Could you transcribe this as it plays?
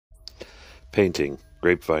Painting,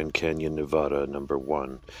 Grapevine Canyon, Nevada, number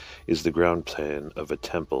 1, is the ground plan of a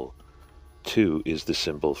temple. 2 is the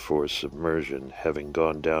symbol for submersion, having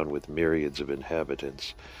gone down with myriads of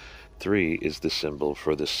inhabitants. 3 is the symbol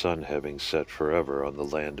for the sun having set forever on the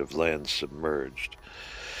land of lands submerged,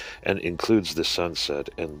 and includes the sunset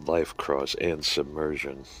and life cross and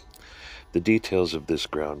submersion. The details of this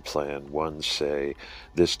ground plan, 1 say,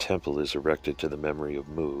 this temple is erected to the memory of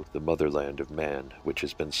Mu, the motherland of man, which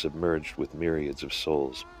has been submerged with myriads of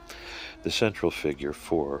souls. The central figure,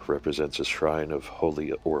 4, represents a shrine of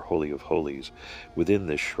Holy or Holy of Holies. Within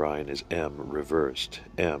this shrine is M reversed,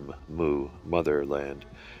 M, Mu, motherland,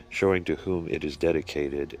 showing to whom it is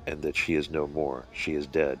dedicated and that she is no more, she is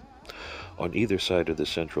dead. On either side of the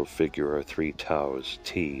central figure are 3 taus,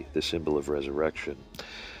 T, the symbol of resurrection.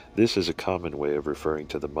 This is a common way of referring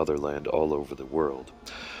to the motherland all over the world.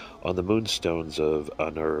 On the moonstones of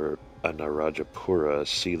Anarajapura,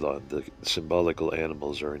 Ceylon, the symbolical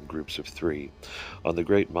animals are in groups of 3. On the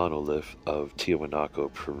great monolith of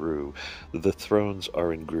Tiwanaku, Peru, the thrones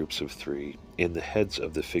are in groups of 3. In the heads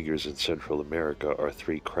of the figures in Central America are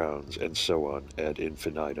 3 crowns, and so on ad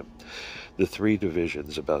infinitum. The 3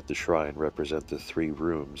 divisions about the shrine represent the 3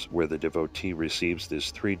 rooms where the devotee receives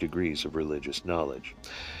his 3 degrees of religious knowledge.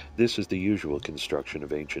 This is the usual construction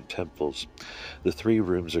of ancient temples. The 3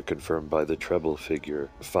 rooms are confirmed by the treble figure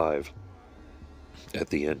 5 at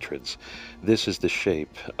the entrance. This is the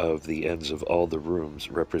shape of the ends of all the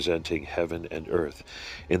rooms, representing heaven and earth.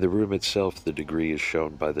 In the room itself, the degree is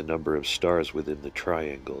shown by the number of stars within the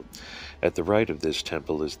triangle. At the right of this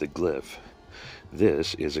temple is the glyph.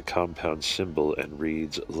 This is a compound symbol and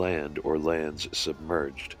reads land or lands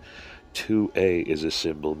submerged. 2A is a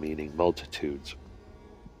symbol meaning multitudes.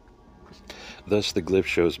 Thus the glyph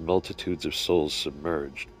shows multitudes of souls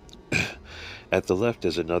submerged. At the left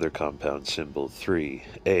is another compound symbol, 3.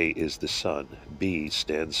 A is the sun. B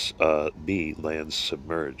lands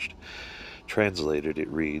submerged. Translated, it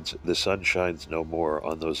reads, the sun shines no more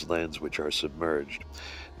on those lands which are submerged.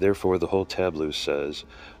 Therefore the whole tableau says,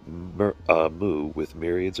 Mu, with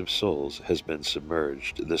myriads of souls, has been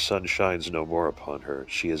submerged. The sun shines no more upon her.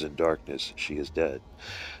 She is in darkness. She is dead.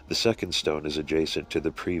 The second stone is adjacent to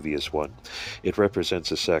the previous one. It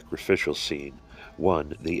represents a sacrificial scene.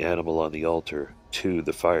 1. The animal on the altar. 2.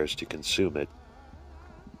 The fires to consume it.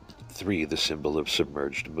 3. The symbol of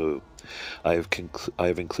submerged Mu. I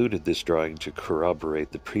have included this drawing to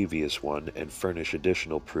corroborate the previous one and furnish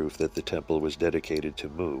additional proof that the temple was dedicated to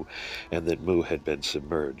Mu, and that Mu had been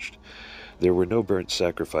submerged. There were no burnt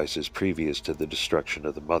sacrifices previous to the destruction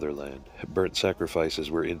of the motherland. Burnt sacrifices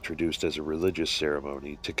were introduced as a religious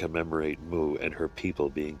ceremony to commemorate Mu and her people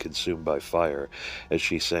being consumed by fire as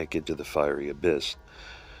she sank into the fiery abyss.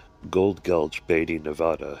 Gold Gulch, Beatty,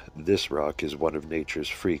 Nevada. This rock is one of nature's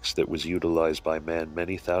freaks that was utilized by man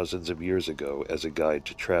many thousands of years ago as a guide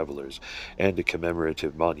to travelers and a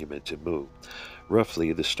commemorative monument to Mu.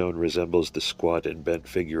 Roughly, the stone resembles the squat and bent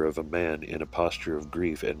figure of a man in a posture of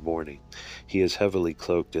grief and mourning. He is heavily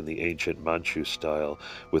cloaked in the ancient Manchu style,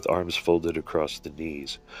 with arms folded across the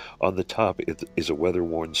knees. On the top is a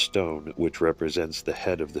weather-worn stone which represents the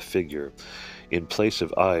head of the figure. In place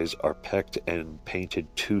of eyes are pecked and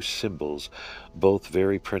painted 2 symbols, both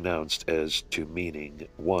very pronounced as to meaning.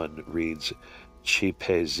 1 reads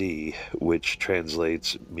Chipezi, which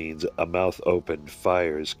translates means a mouth opened,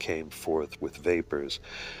 fires came forth with vapors.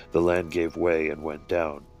 The land gave way and went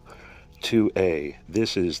down. 2a.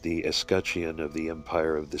 This is the escutcheon of the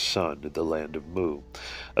empire of the sun, the land of Mu,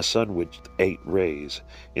 a sun with 8 rays.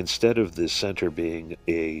 Instead of the center being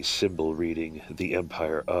a symbol reading the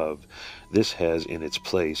empire of, this has in its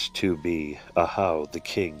place 2b, Ahau, the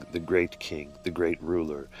king, the great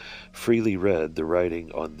ruler. Freely read, the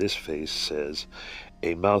writing on this face says,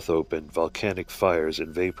 a mouth opened, volcanic fires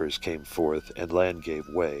and vapors came forth, and land gave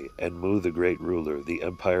way, and Mu, the great ruler, the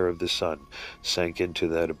empire of the sun, sank into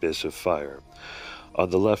that abyss of fire. On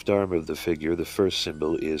the left arm of the figure, the first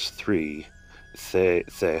symbol is 3,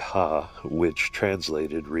 Theha, which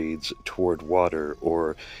translated reads toward water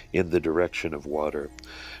or in the direction of water.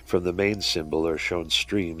 From the main symbol are shown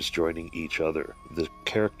streams joining each other. The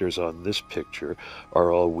characters on this picture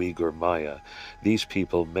are all Uyghur Maya. These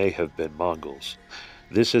people may have been Mongols.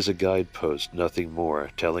 This is a guidepost, nothing more,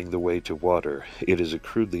 telling the way to water. It is a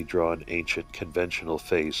crudely drawn, ancient, conventional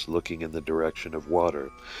face looking in the direction of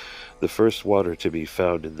water. The first water to be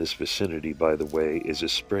found in this vicinity, by the way, is a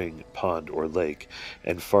spring, pond, or lake,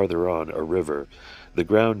 and farther on, a river. The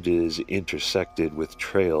ground is intersected with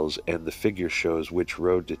trails, and the figure shows which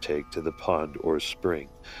road to take to the pond or spring.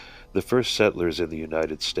 The first settlers in the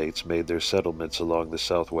United States made their settlements along the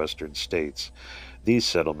southwestern states. These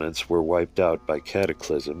settlements were wiped out by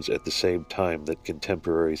cataclysms at the same time that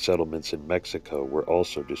contemporary settlements in Mexico were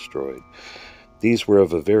also destroyed. These were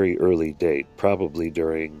of a very early date, probably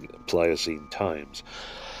during Pliocene times.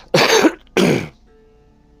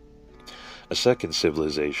 A second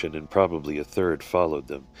civilization, and probably a third, followed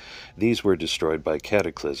them. These were destroyed by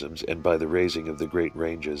cataclysms and by the raising of the great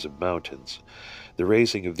ranges of mountains. The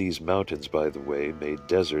raising of these mountains, by the way, made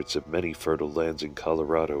deserts of many fertile lands in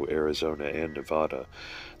Colorado, Arizona, and Nevada.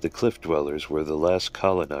 The cliff dwellers were the last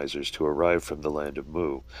colonizers to arrive from the land of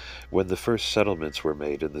Mu. When the first settlements were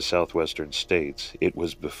made in the southwestern states, it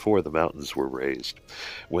was before the mountains were raised.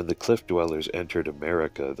 When the cliff dwellers entered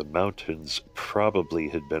America, the mountains probably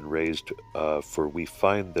had been raised, for we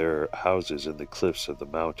find their houses in the cliffs of the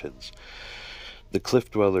mountains. The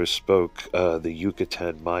cliff dwellers spoke the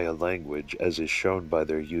Yucatan Maya language, as is shown by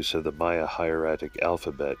their use of the Maya hieratic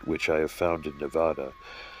alphabet, which I have found in Nevada.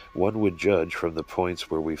 One would judge from the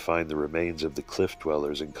points where we find the remains of the cliff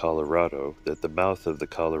dwellers in Colorado that the mouth of the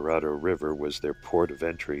Colorado River was their port of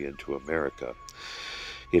entry into America.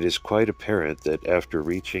 It is quite apparent that after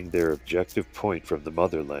reaching their objective point from the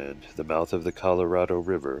motherland, the mouth of the Colorado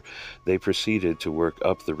River, they proceeded to work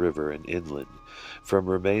up the river and inland. From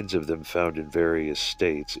remains of them found in various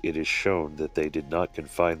states, it is shown that they did not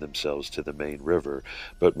confine themselves to the main river,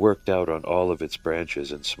 but worked out on all of its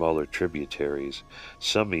branches and smaller tributaries,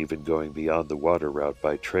 some even going beyond the water route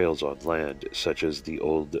by trails on land, such as the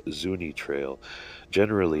old Zuni Trail.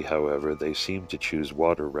 Generally, however, they seem to choose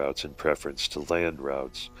water routes in preference to land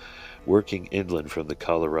routes. Working inland from the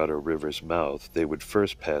Colorado River's mouth, they would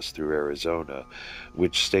first pass through Arizona,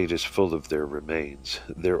 which state is full of their remains.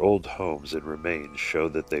 Their old homes and remains show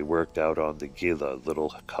that they worked out on the Gila,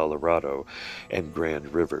 Little Colorado, and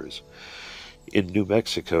Grand Rivers. In New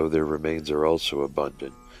Mexico, their remains are also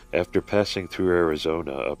abundant. After passing through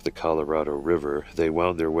Arizona up the Colorado River, they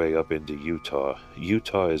wound their way up into Utah.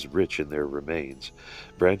 Utah is rich in their remains.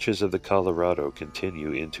 Branches of the Colorado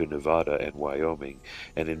continue into Nevada and Wyoming,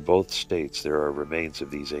 and in both states there are remains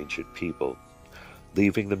of these ancient people.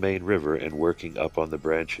 Leaving the main river and working up on the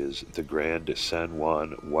branches, the Grand, San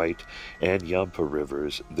Juan, White, and Yampa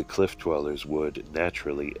rivers, the cliff dwellers would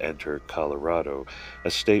naturally enter Colorado,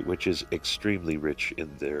 a state which is extremely rich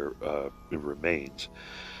in their remains.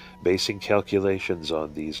 Basing calculations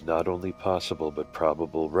on these not only possible but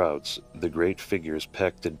probable routes, the great figures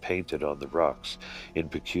pecked and painted on the rocks, in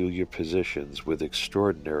peculiar positions with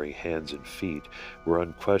extraordinary hands and feet, were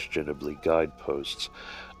unquestionably guideposts,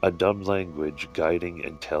 a dumb language guiding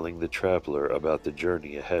and telling the traveler about the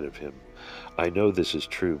journey ahead of him. I know this is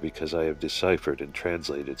true because I have deciphered and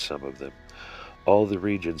translated some of them. All the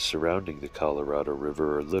regions surrounding the Colorado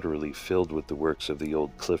River are literally filled with the works of the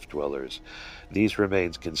old cliff dwellers. These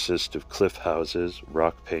remains consist of cliff houses,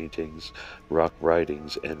 rock paintings, rock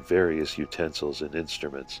writings, and various utensils and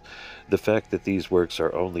instruments. The fact that these works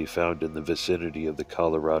are only found in the vicinity of the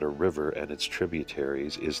Colorado River and its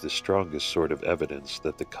tributaries is the strongest sort of evidence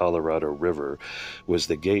that the Colorado River was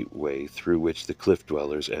the gateway through which the cliff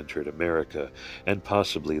dwellers entered America, and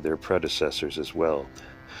possibly their predecessors as well.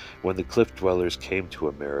 When the cliff dwellers came to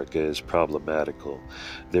America is problematical.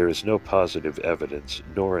 There is no positive evidence,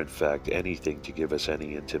 nor in fact anything to give us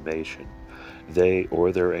any intimation. They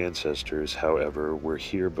or their ancestors, however, were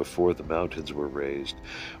here before the mountains were raised,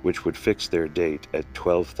 which would fix their date at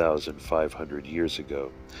 12,500 years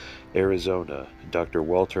ago. Arizona, Dr.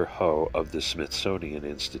 Walter Ho of the Smithsonian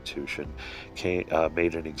Institution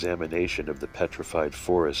made an examination of the petrified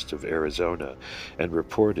forests of Arizona and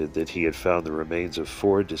reported that he had found the remains of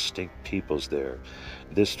 4 distinct peoples there.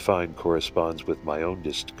 This find corresponds with my own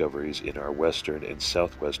discoveries in our western and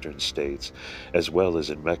southwestern states, as well as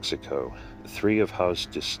in Mexico. 3 of house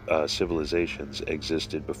civilizations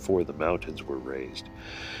existed before the mountains were raised.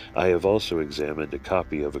 I have also examined a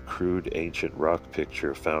copy of a crude ancient rock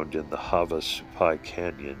picture found in the Havasupai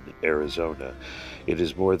Canyon, Arizona. It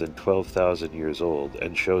is more than 12,000 years old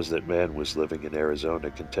and shows that man was living in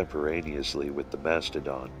Arizona contemporaneously with the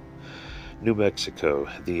mastodon. New Mexico.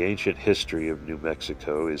 The ancient history of New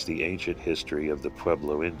Mexico is the ancient history of the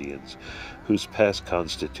Pueblo Indians, whose past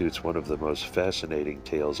constitutes one of the most fascinating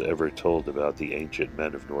tales ever told about the ancient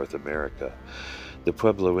men of North America. The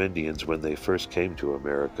Pueblo Indians, when they first came to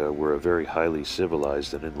America, were a very highly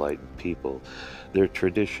civilized and enlightened people. Their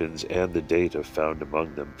traditions and the data found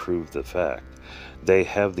among them prove the fact. They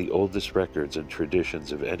have the oldest records and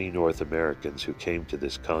traditions of any North Americans who came to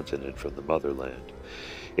this continent from the motherland.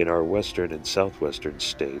 In our western and southwestern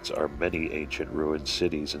states are many ancient ruined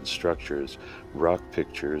cities and structures, rock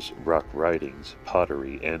pictures, rock writings,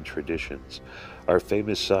 pottery, and traditions. Our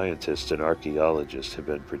famous scientists and archaeologists have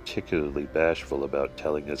been particularly bashful about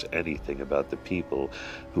telling us anything about the people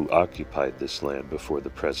who occupied this land before the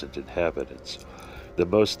present inhabitants. The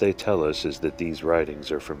most they tell us is that these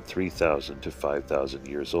writings are from 3,000 to 5,000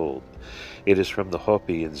 years old. It is from the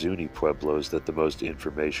Hopi and Zuni pueblos that the most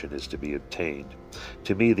information is to be obtained.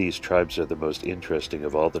 To me, these tribes are the most interesting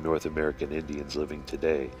of all the North American Indians living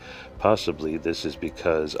today. Possibly this is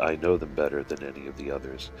because I know them better than any of the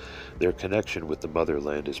others. Their connection with the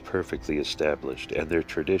motherland is perfectly established, and their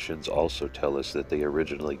traditions also tell us that they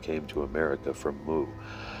originally came to America from Mu.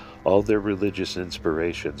 All their religious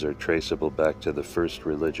inspirations are traceable back to the first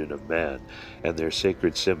religion of man, and their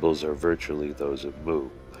sacred symbols are virtually those of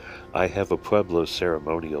Mu. I have a Pueblo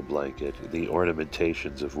ceremonial blanket, the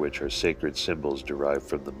ornamentations of which are sacred symbols derived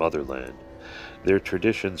from the motherland. Their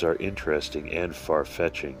traditions are interesting and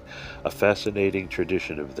far-fetching. A fascinating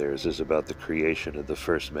tradition of theirs is about the creation of the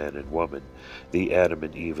first man and woman, the Adam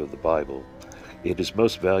and Eve of the Bible. It is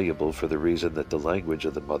most valuable for the reason that the language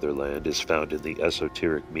of the motherland is found in the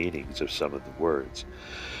esoteric meanings of some of the words.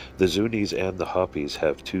 The Zunis and the Hopis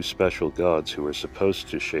have two special gods who are supposed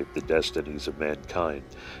to shape the destinies of mankind.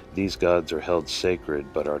 These gods are held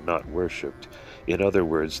sacred but are not worshipped. In other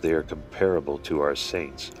words, they are comparable to our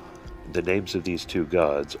saints. The names of these two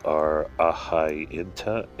gods are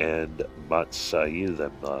Ahai-Inta and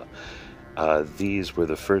Matsailema. These were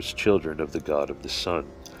the first children of the god of the sun.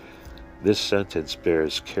 This sentence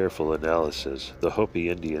bears careful analysis. The Hopi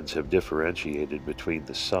Indians have differentiated between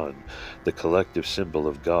the sun, the collective symbol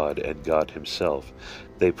of God, and God himself.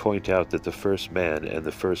 They point out that the first man and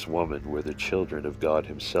the first woman were the children of God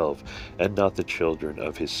himself, and not the children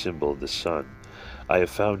of his symbol, the sun. I have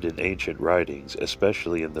found in ancient writings,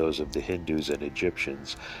 especially in those of the Hindus and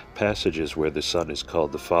Egyptians, passages where the sun is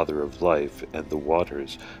called the father of life and the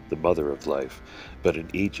waters the mother of life, but in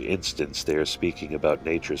each instance they are speaking about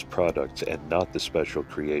nature's products and not the special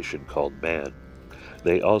creation called man.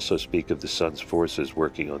 They also speak of the sun's forces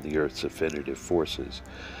working on the earth's affinitive forces.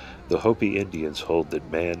 The Hopi Indians hold that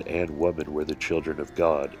man and woman were the children of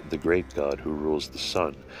God, the great God who rules the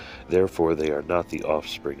sun. Therefore they are not the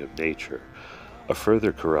offspring of nature. A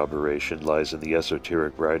further corroboration lies in the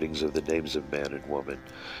esoteric writings of the names of man and woman.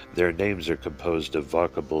 Their names are composed of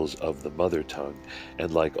vocables of the mother tongue,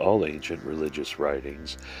 and like all ancient religious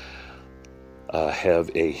writings, have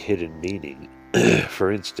a hidden meaning.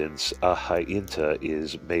 For instance, Ahai-Inta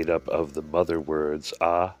is made up of the mother words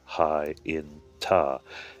Ah-Hai-In-Ta,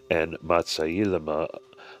 and Matsailema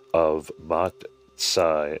of Mat-Sai-Le-Ma.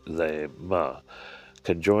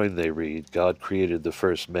 Conjoined they read, God created the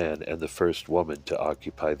first man and the first woman to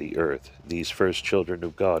occupy the earth. These first children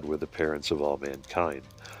of God were the parents of all mankind.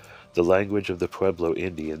 The language of the Pueblo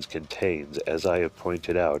Indians contains, as I have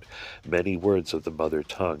pointed out, many words of the mother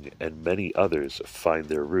tongue, and many others find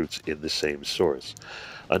their roots in the same source.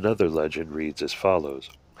 Another legend reads as follows.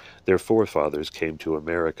 Their forefathers came to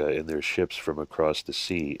America in their ships from across the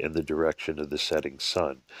sea in the direction of the setting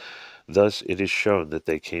sun. Thus it is shown that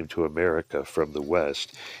they came to America from the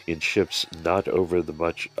west in ships not over the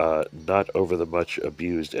much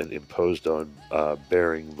abused and imposed on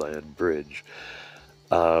Bering Land Bridge.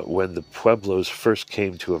 When the Pueblos first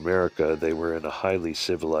came to America, they were in a highly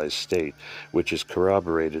civilized state, which is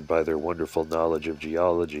corroborated by their wonderful knowledge of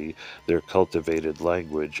geology, their cultivated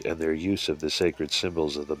language, and their use of the sacred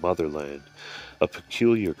symbols of the motherland. A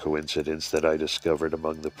peculiar coincidence that I discovered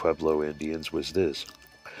among the Pueblo Indians was this.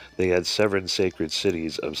 They had 7 sacred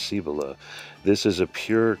cities of Cibola. This is a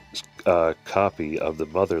pure copy of the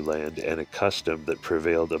motherland and a custom that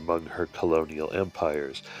prevailed among her colonial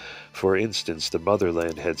empires. For instance, the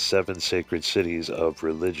motherland had 7 sacred cities of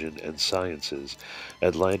religion and sciences.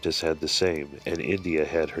 Atlantis had the same, and India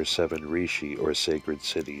had her 7 rishi, or sacred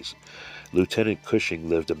cities. Lieutenant Cushing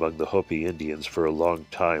lived among the Hopi Indians for a long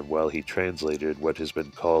time while he translated what has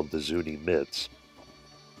been called the Zuni myths,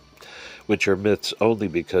 which are myths only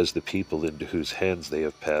because the people into whose hands they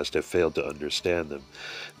have passed have failed to understand them.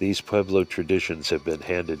 These Pueblo traditions have been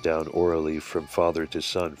handed down orally from father to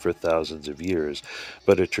son for thousands of years,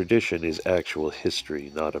 but a tradition is actual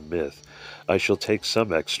history, not a myth. I shall take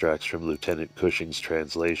some extracts from Lieutenant Cushing's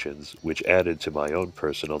translations, which added to my own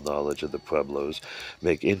personal knowledge of the Pueblos,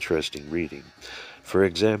 make interesting reading. For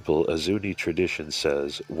example, a Zuni tradition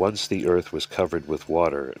says, once the earth was covered with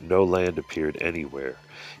water, no land appeared anywhere.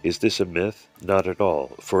 Is this a myth? Not at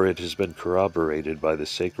all, for it has been corroborated by the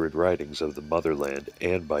sacred writings of the motherland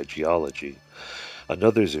and by geology.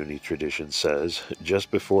 Another Zuni tradition says,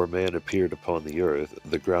 just before man appeared upon the earth,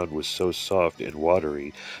 the ground was so soft and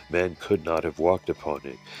watery, man could not have walked upon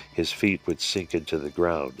it. His feet would sink into the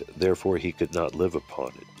ground, therefore he could not live upon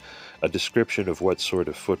it. A description of what sort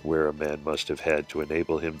of footwear a man must have had to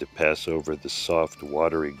enable him to pass over the soft,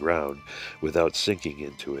 watery ground without sinking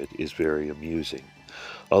into it is very amusing.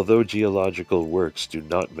 Although geological works do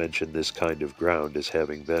not mention this kind of ground as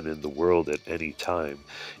having been in the world at any time,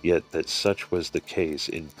 yet that such was the case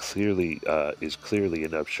is clearly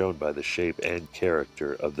enough shown by the shape and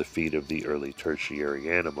character of the feet of the early tertiary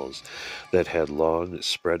animals, that had long,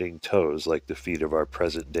 spreading toes like the feet of our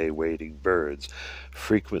present-day wading birds,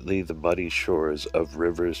 frequently the muddy shores of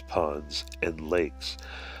rivers, ponds, and lakes.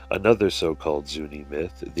 Another so-called Zuni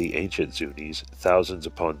myth, the ancient Zunis, thousands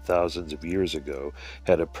upon thousands of years ago,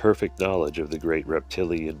 had a perfect knowledge of the great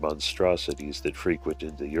reptilian monstrosities that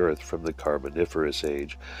frequented the earth from the Carboniferous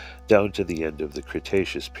age down to the end of the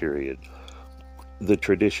Cretaceous period. The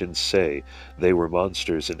traditions say they were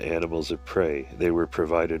monsters and animals of prey. They were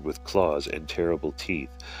provided with claws and terrible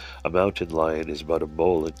teeth. A mountain lion is but a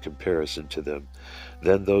mole in comparison to them.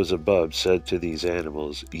 Then those above said to these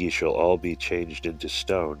animals, Ye shall all be changed into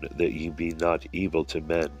stone, that ye be not evil to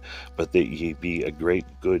men, but that ye be a great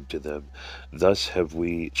good to them. Thus have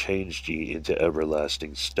we changed ye into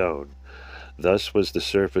everlasting stone. Thus was the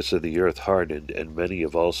surface of the earth hardened, and many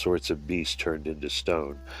of all sorts of beasts turned into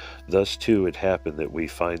stone. Thus too it happened that we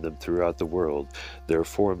find them throughout the world. Their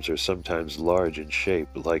forms are sometimes large in shape,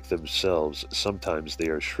 like themselves, sometimes they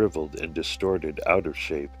are shriveled and distorted out of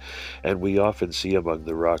shape, and we often see among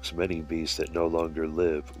the rocks many beasts that no longer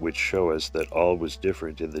live, which show us that all was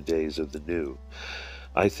different in the days of the new.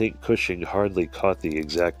 I think Cushing hardly caught the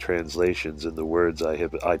exact translations in the words I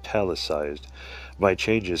have italicized. My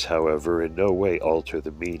changes, however, in no way alter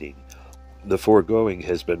the meaning. The foregoing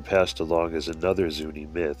has been passed along as another Zuni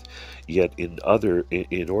myth, yet in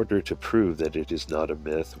order to prove that it is not a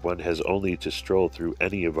myth, one has only to stroll through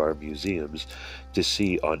any of our museums to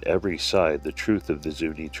see on every side the truth of the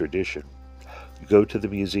Zuni tradition. Go to the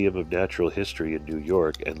Museum of Natural History in New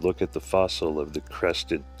York and look at the fossil of the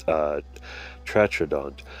crested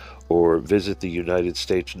Trachodont, or visit the United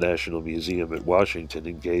States National Museum at Washington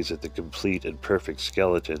and gaze at the complete and perfect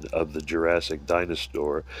skeleton of the Jurassic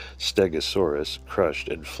dinosaur Stegosaurus, crushed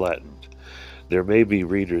and flattened. There may be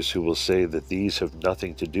readers who will say that these have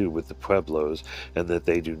nothing to do with the Pueblos, and that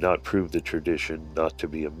they do not prove the tradition not to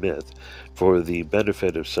be a myth. For the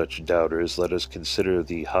benefit of such doubters, let us consider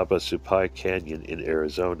the Havasupai Canyon in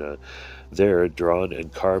Arizona. There, drawn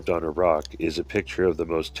and carved on a rock, is a picture of the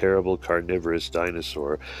most terrible carnivorous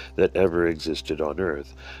dinosaur that ever existed on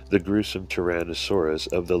Earth, the gruesome Tyrannosaurus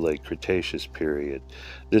of the late Cretaceous period.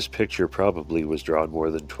 This picture probably was drawn more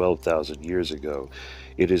than 12,000 years ago.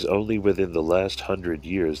 It is only within the last 100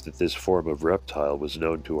 years that this form of reptile was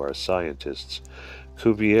known to our scientists.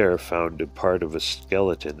 Cuvier found a part of a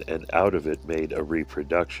skeleton and out of it made a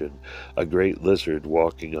reproduction, a great lizard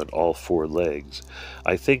walking on all four legs.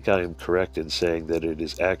 I think I am correct in saying that it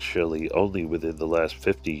is actually only within the last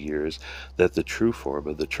 50 years that the true form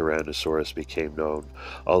of the Tyrannosaurus became known,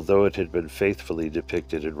 although it had been faithfully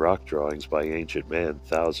depicted in rock drawings by ancient man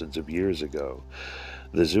thousands of years ago.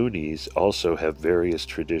 The Zunis also have various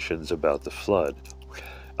traditions about the flood.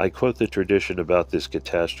 I quote the tradition about this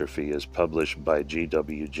catastrophe as published by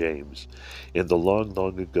G.W. James. In the long,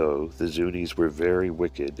 long ago, the Zunis were very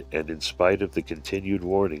wicked, and in spite of the continued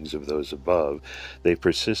warnings of those above, they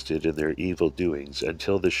persisted in their evil doings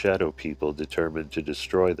until the Shadow People determined to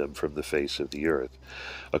destroy them from the face of the earth.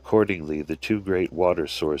 Accordingly, the two great water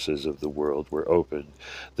sources of the world were opened,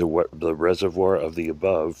 the reservoir of the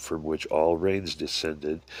above, from which all rains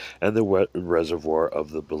descended, and the reservoir of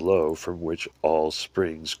the below, from which all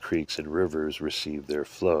springs, creeks, and rivers received their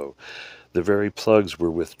flow. The very plugs were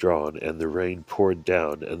withdrawn, and the rain poured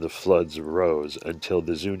down, and the floods arose, until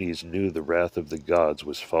the Zunis knew the wrath of the gods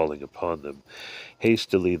was falling upon them.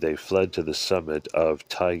 Hastily they fled to the summit of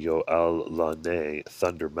Tayo al-Lane,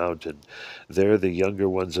 Thunder Mountain. There the younger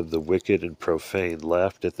ones of the wicked and profane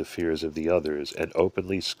laughed at the fears of the others, and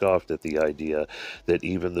openly scoffed at the idea that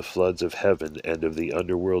even the floods of heaven and of the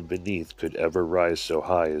underworld beneath could ever rise so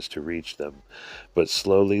high as to reach them. But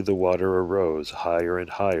slowly the water arose, higher and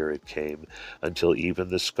higher it came, until even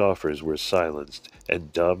the scoffers were silenced,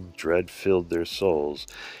 and dumb dread filled their souls.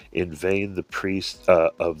 In vain the priests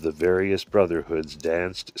of the various brotherhoods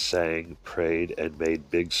danced, sang, prayed, and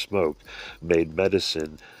made big smoke, made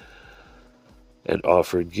medicine, and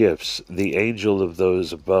offered gifts. The anger of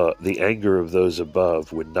those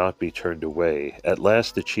above would not be turned away. At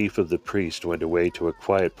last the chief of the priests went away to a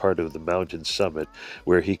quiet part of the mountain summit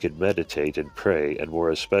where he could meditate and pray, and more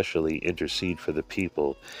especially intercede for the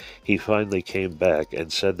people. He finally came back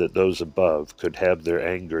and said that those above could have their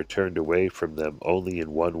anger turned away from them only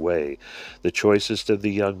in one way. The choicest of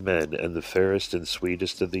the young men and the fairest and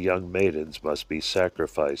sweetest of the young maidens must be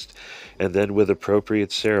sacrificed, and then with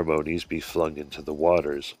appropriate ceremonies be flung into the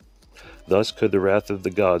waters. Thus could the wrath of the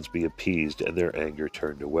gods be appeased and their anger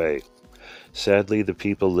turned away. Sadly, the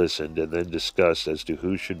people listened and then discussed as to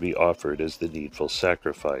who should be offered as the needful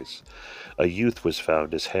sacrifice. A youth was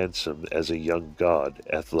found as handsome as a young god,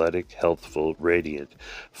 athletic, healthful, radiant,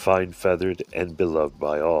 fine-feathered, and beloved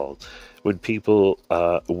by all. When people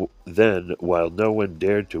then, while no one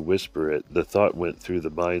dared to whisper it, the thought went through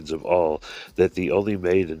the minds of all that the only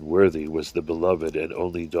maiden worthy was the beloved and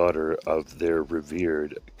only daughter of their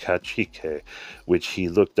revered cacique, which he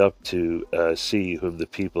looked up to see whom the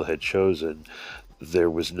people had chosen.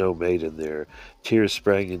 There was no maiden there. Tears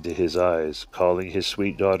sprang into his eyes. Calling his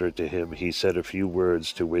sweet daughter to him, he said a few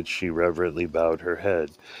words to which she reverently bowed her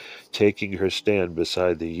head. Taking her stand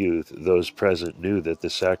beside the youth, those present knew that the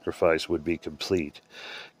sacrifice would be complete.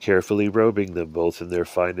 Carefully robing them both in their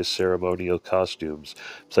finest ceremonial costumes,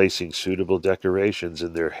 placing suitable decorations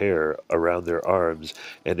in their hair, around their arms,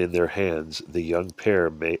 and in their hands, the young pair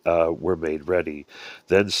were made ready.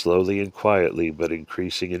 Then slowly and quietly, but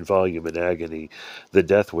increasing in volume and agony, the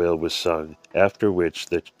death wail was sung, after which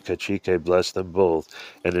the cacique blessed them both,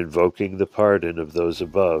 and invoking the pardon of those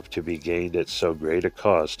above to be gained at so great a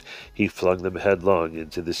cost, he flung them headlong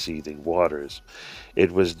into the seething waters.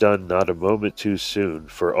 It was done not a moment too soon,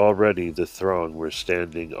 for already the throng were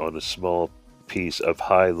standing on a small piece of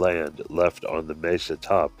high land left on the mesa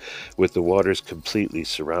top, with the waters completely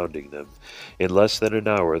surrounding them. In less than an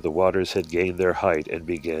hour the waters had gained their height and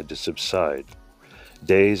began to subside.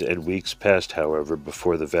 Days and weeks passed, however,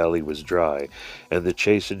 before the valley was dry, and the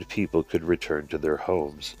chastened people could return to their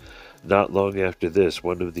homes. Not long after this,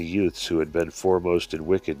 one of the youths who had been foremost in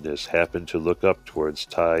wickedness happened to look up towards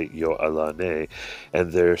Tai Yoalane,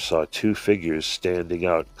 and there saw two figures standing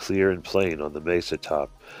out clear and plain on the mesa top.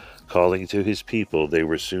 Calling to his people, they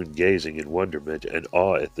were soon gazing in wonderment and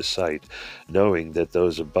awe at the sight, knowing that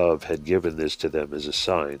those above had given this to them as a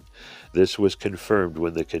sign. This was confirmed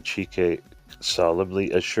when the cacique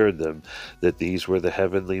solemnly assured them that these were the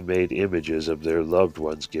heavenly made images of their loved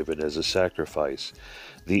ones given as a sacrifice.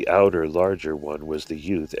 The outer, larger one was the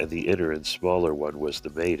youth, and the inner and smaller one was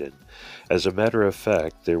the maiden. As a matter of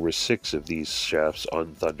fact, there were 6 of these shafts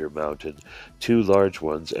on Thunder Mountain, 2 large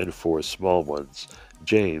ones and 4 small ones.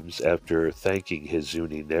 James, after thanking his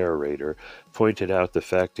Zuni narrator, pointed out the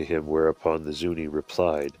fact to him, whereupon the Zuni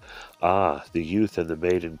replied, "Ah, the youth and the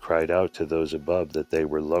maiden cried out to those above that they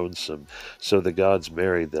were lonesome, so the gods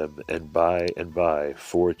married them, and by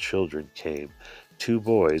 4 children came, 2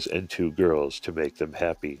 boys and 2 girls, to make them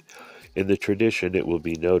happy." In the tradition, it will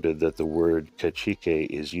be noted that the word cacique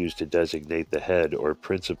is used to designate the head or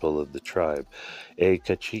principal of the tribe. A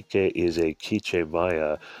cacique is a Quiche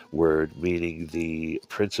Maya word meaning the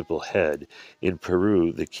principal head. In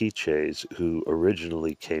Peru, the Quiches, who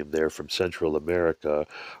originally came there from Central America,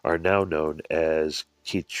 are now known as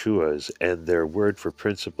Quichuas, and their word for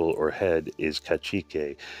principal or head is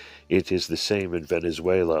cacique. It is the same in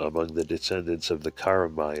Venezuela among the descendants of the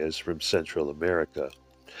Caramayas from Central America.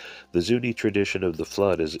 The Zuni tradition of the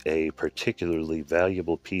flood is a particularly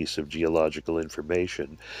valuable piece of geological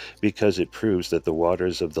information because it proves that the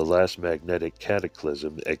waters of the last magnetic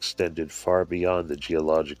cataclysm extended far beyond the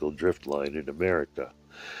geological drift line in America.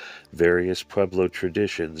 Various Pueblo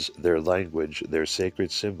traditions, their language, their sacred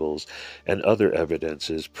symbols, and other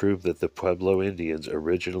evidences prove that the Pueblo Indians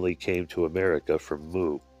originally came to America from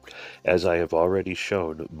Mu. As I have already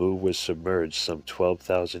shown, Mu was submerged some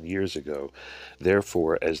 12,000 years ago.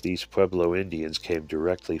 Therefore, as these Pueblo Indians came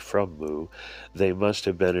directly from Mu, they must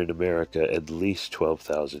have been in America at least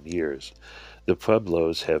 12,000 years. The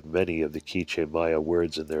Pueblos have many of the Quiche Maya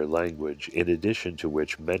words in their language, in addition to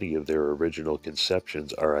which many of their original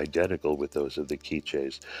conceptions are identical with those of the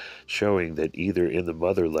Quiches, showing that either in the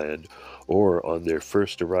motherland or on their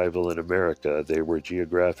first arrival in America they were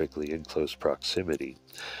geographically in close proximity.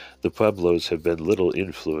 The Pueblos have been little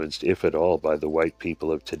influenced, if at all, by the white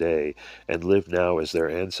people of today, and live now as their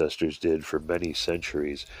ancestors did for many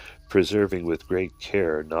centuries, preserving with great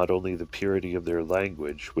care not only the purity of their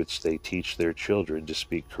language, which they teach their children to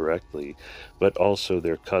speak correctly, but also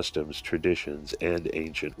their customs, traditions, and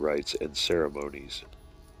ancient rites and ceremonies.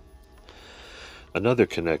 Another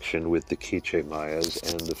connection with the Quiche Mayas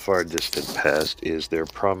and the far distant past is their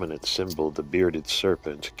prominent symbol, the bearded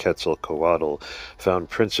serpent, Quetzalcoatl, found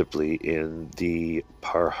principally in the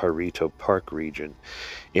Pajarito Park region.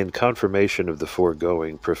 In confirmation of the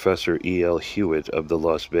foregoing, Professor E. L. Hewitt of the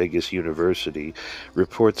Las Vegas University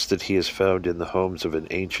reports that he has found in the homes of an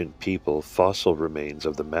ancient people fossil remains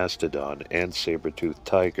of the mastodon and saber-toothed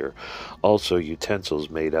tiger, also utensils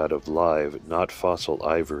made out of live, not fossil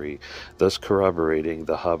ivory, thus corroborating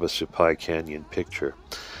the Havasupai Canyon picture.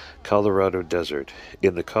 Colorado Desert.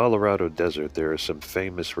 In the Colorado Desert, there are some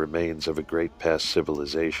famous remains of a great past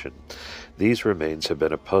civilization. These remains have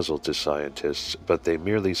been a puzzle to scientists, but they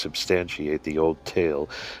merely substantiate the old tale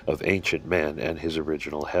of ancient man and his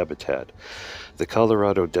original habitat. The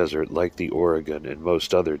Colorado Desert, like the Oregon and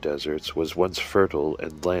most other deserts, was once fertile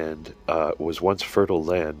land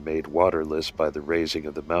made waterless by the raising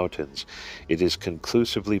of the mountains. It is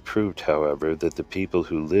conclusively proved, however, that the people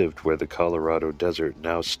who lived where the Colorado Desert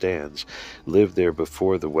now stands lived there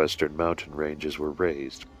before the western mountain ranges were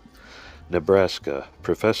raised. Nebraska.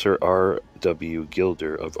 Professor R. W.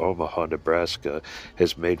 Gilder of Omaha, Nebraska,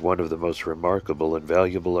 has made one of the most remarkable and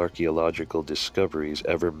valuable archaeological discoveries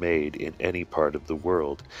ever made in any part of the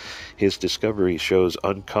world. His discovery shows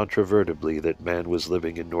uncontrovertibly that man was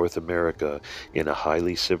living in North America in a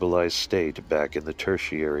highly civilized state back in the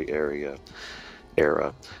Tertiary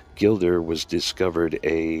era. Gilder has discovered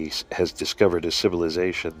a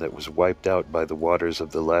civilization that was wiped out by the waters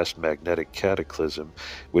of the last magnetic cataclysm,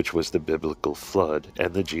 which was the biblical flood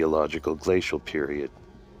and the geological glacial period.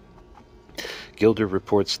 Gilder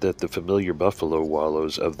reports that the familiar buffalo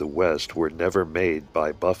wallows of the West were never made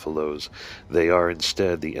by buffaloes. They are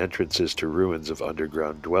instead the entrances to ruins of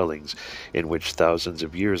underground dwellings, in which thousands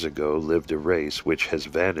of years ago lived a race which has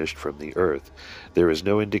vanished from the earth. There is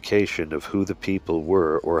no indication of who the people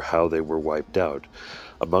were or how they were wiped out.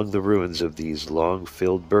 Among the ruins of these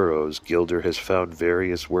long-filled burrows, Gilder has found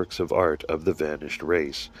various works of art of the vanished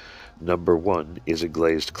race. Number 1 is a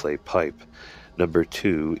glazed clay pipe. Number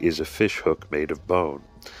 2 is a fish hook made of bone.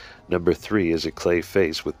 Number 3 is a clay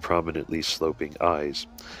face with prominently sloping eyes.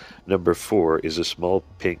 Number 4 is a small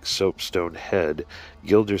pink soapstone head.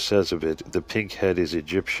 Gilder says of it, the pink head is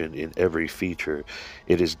Egyptian in every feature.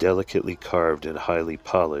 It is delicately carved and highly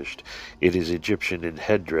polished. It is Egyptian in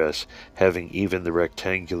headdress, having even the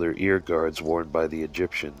rectangular ear guards worn by the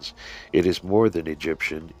Egyptians. It is more than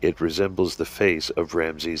Egyptian. It resembles the face of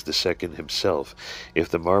Ramses II himself, if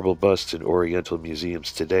the marble busts in Oriental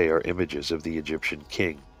museums today are images of the Egyptian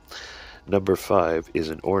king. Number 5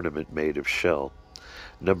 is an ornament made of shell.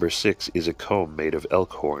 Number 6 is a comb made of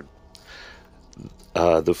elk horn.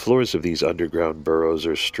 The floors of these underground burrows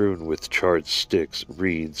are strewn with charred sticks,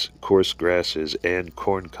 reeds, coarse grasses, and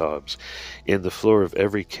corn cobs. In the floor of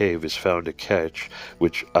every cave is found a cache,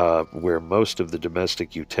 where most of the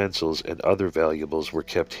domestic utensils and other valuables were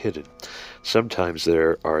kept hidden. Sometimes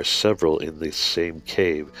there are several in the same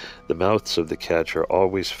cave. The mouths of the cache are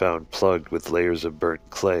always found plugged with layers of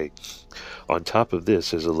burnt clay. On top of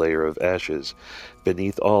this is a layer of ashes.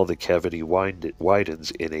 Beneath all, the cavity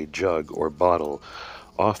widens in a jug or bottle,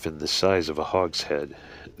 often the size of a hogshead.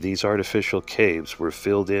 These artificial caves were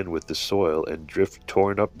filled in with the soil and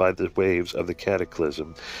torn up by the waves of the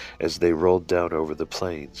cataclysm as they rolled down over the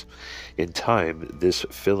plains. In time, this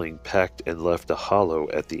filling packed and left a hollow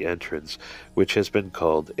at the entrance, which has been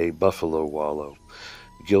called a buffalo wallow.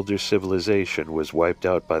 Gilder's civilization was wiped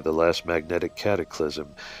out by the last magnetic cataclysm,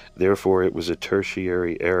 therefore it was a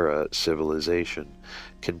tertiary era civilization.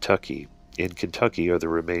 Kentucky. In Kentucky are the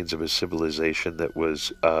remains of a civilization that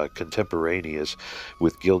was contemporaneous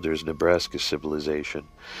with Gilder's Nebraska civilization.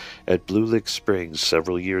 At Blue Lick Springs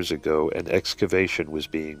several years ago, an excavation was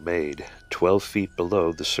being made. 12 feet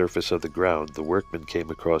below the surface of the ground, the workmen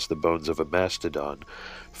came across the bones of a mastodon.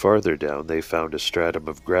 Farther down, they found a stratum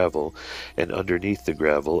of gravel, and underneath the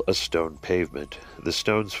gravel, a stone pavement. The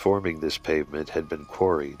stones forming this pavement had been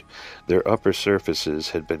quarried. Their upper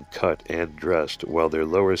surfaces had been cut and dressed, while their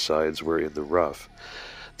lower sides were in the rough.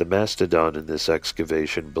 The mastodon in this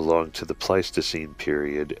excavation belonged to the Pleistocene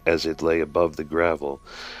period, as it lay above the gravel.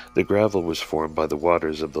 The gravel was formed by the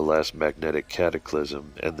waters of the last magnetic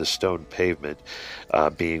cataclysm, and the stone pavement,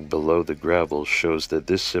 being below the gravel, shows that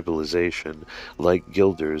this civilization, like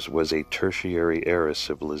Gilder's, was a tertiary era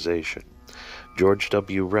civilization. George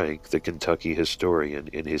W. Rank, the Kentucky historian,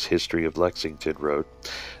 in his History of Lexington wrote,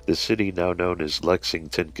 "The city now known as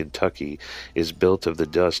Lexington, Kentucky, is built of the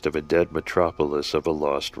dust of a dead metropolis of a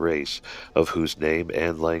lost race, of whose name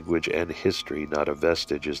and language and history not a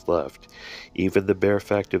vestige is left. Even the bare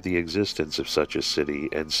fact of the existence of such a city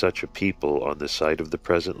and such a people on the site of the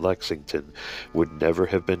present Lexington would never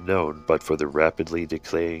have been known but for the rapidly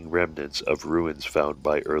decaying remnants of ruins found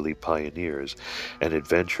by early pioneers and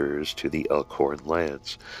adventurers to the Elkhorn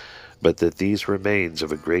lands. But that these remains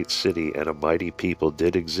of a great city and a mighty people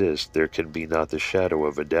did exist, there can be not the shadow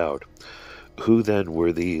of a doubt. Who then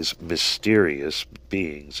were these mysterious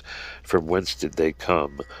beings? From whence did they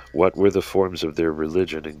come? What were the forms of their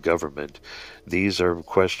religion and government? These are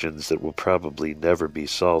questions that will probably never be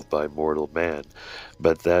solved by mortal man,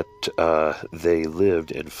 but that they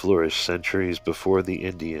lived and flourished centuries before the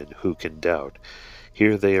Indian, who can doubt?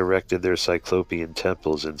 Here they erected their cyclopean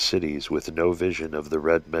temples and cities with no vision of the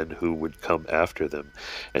red men who would come after them,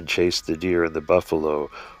 and chased the deer and the buffalo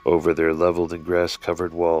over their leveled and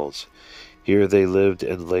grass-covered walls. Here they lived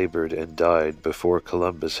and labored and died before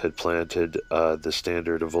Columbus had planted the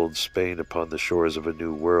standard of old Spain upon the shores of a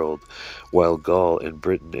new world, while Gaul and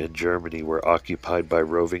Britain and Germany were occupied by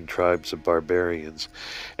roving tribes of barbarians,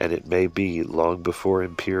 and it may be long before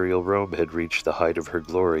imperial Rome had reached the height of her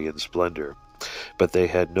glory and splendor. But they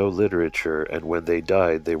had no literature, and when they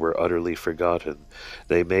died they were utterly forgotten.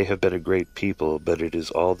 They may have been a great people, but it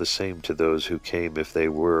is all the same to those who came if they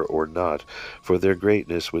were or not, for their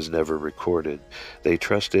greatness was never recorded. They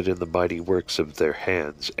trusted in the mighty works of their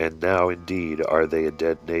hands, and now indeed are they a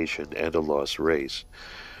dead nation and a lost race.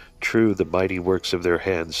 True, the mighty works of their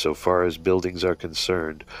hands, so far as buildings are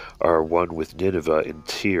concerned, are one with Nineveh and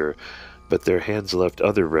Tyre, but their hands left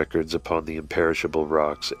other records upon the imperishable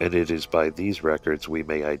rocks, and it is by these records we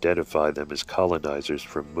may identify them as colonizers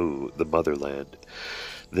from Mu, the motherland.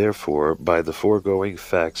 Therefore, by the foregoing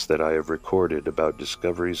facts that I have recorded about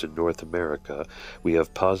discoveries in North America, we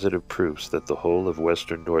have positive proofs that the whole of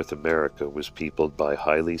western North America was peopled by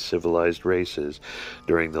highly civilized races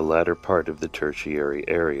during the latter part of the Tertiary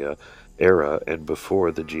era and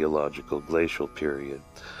before the geological glacial period.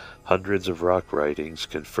 Hundreds of rock writings,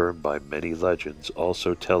 confirmed by many legends,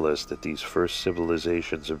 also tell us that these first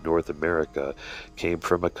civilizations of North America came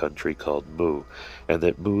from a country called Mu, and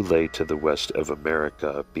that Mu lay to the west of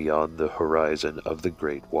America, beyond the horizon of the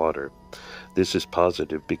Great Water. This is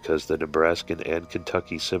positive because the Nebraskan and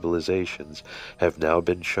Kentucky civilizations have now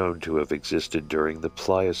been shown to have existed during the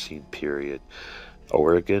Pliocene period.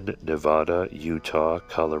 Oregon, Nevada, Utah,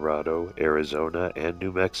 Colorado, Arizona, and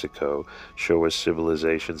New Mexico show us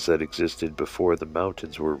civilizations that existed before the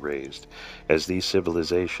mountains were raised. As these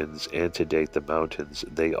civilizations antedate the mountains,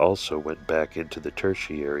 they also went back into the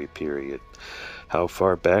Tertiary period. How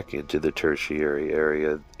far back into the Tertiary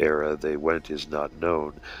era they went is not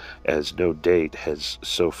known, as no date has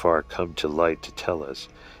so far come to light to tell us.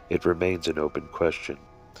 It remains an open question.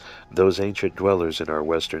 Those ancient dwellers in our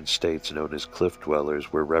western states known as cliff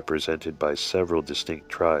dwellers were represented by several distinct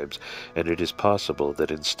tribes, and it is possible that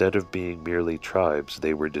instead of being merely tribes,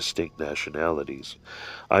 they were distinct nationalities.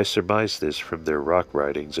 I surmise this from their rock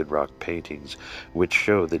writings and rock paintings, which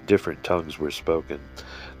show that different tongues were spoken.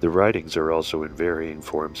 The writings are also in varying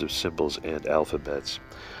forms of symbols and alphabets.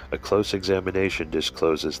 A close examination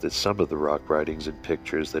discloses that some of the rock writings and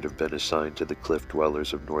pictures that have been assigned to the cliff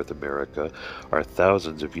dwellers of North America are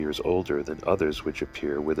thousands of years older than others which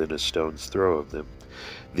appear within a stone's throw of them.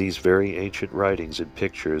 These very ancient writings and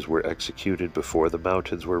pictures were executed before the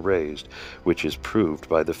mountains were raised, which is proved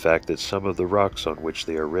by the fact that some of the rocks on which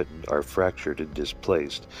they are written are fractured and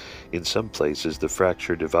displaced. In some places the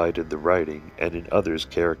fracture divided the writing, and in others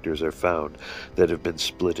characters are found that have been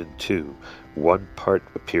split in two, one part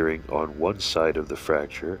appearing on one side of the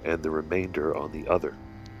fracture and the remainder on the other.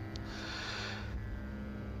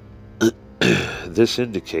 This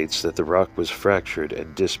indicates that the rock was fractured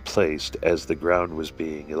and displaced as the ground was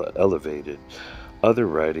being elevated. Other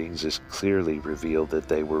writings is clearly reveal that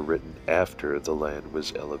they were written after the land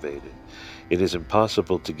was elevated. It is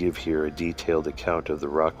impossible to give here a detailed account of the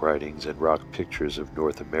rock writings and rock pictures of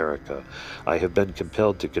North America. I have been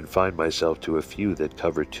compelled to confine myself to a few that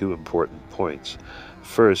cover two important points.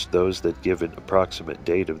 First, those that give an approximate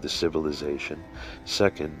date of the civilization.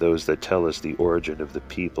 Second, those that tell us the origin of the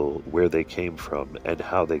people, where they came from, and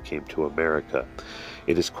how they came to America.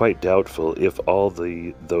 It is quite doubtful if all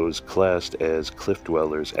those classed as cliff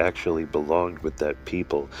dwellers actually belonged with that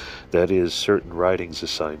people. That is, certain writings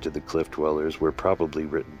assigned to the cliff dwellers were probably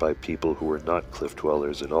written by people who were not cliff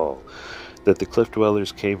dwellers at all. That the cliff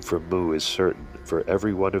dwellers came from Mu is certain, for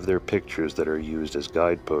every one of their pictures that are used as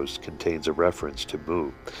guideposts contains a reference to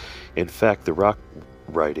Mu. In fact, the rock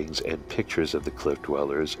writings and pictures of the cliff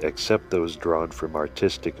dwellers, except those drawn from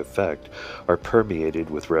artistic effect, are permeated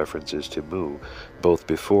with references to Mu, both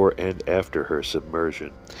before and after her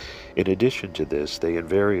submersion. In addition to this, they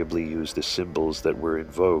invariably use the symbols that were in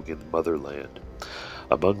vogue in the motherland.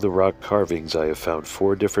 Among the rock carvings I have found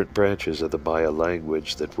 4 different branches of the Maya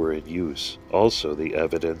language that were in use, also the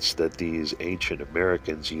evidence that these ancient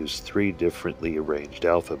Americans used 3 differently arranged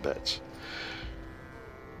alphabets.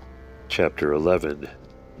 Chapter 11.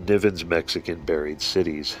 Niven's Mexican Buried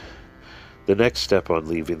Cities. The next step on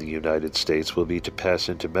leaving the United States will be to pass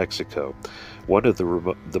into Mexico. One of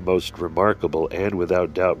the most remarkable and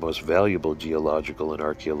without doubt most valuable geological and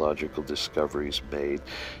archaeological discoveries made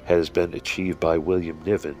has been achieved by William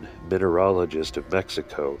Niven, mineralogist of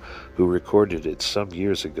Mexico, who recorded it some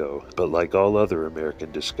years ago, but like all other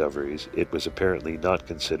American discoveries, it was apparently not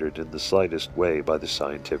considered in the slightest way by the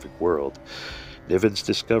scientific world. Niven's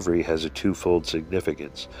discovery has a twofold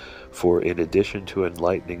significance, for in addition to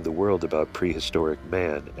enlightening the world about prehistoric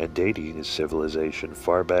man and dating his civilization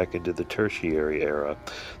far back into the Tertiary era,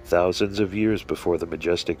 thousands of years before the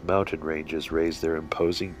majestic mountain ranges raised their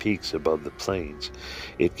imposing peaks above the plains,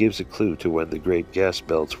 it gives a clue to when the great gas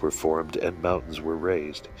belts were formed and mountains were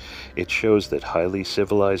raised. It shows that highly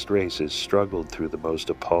civilized races struggled through the most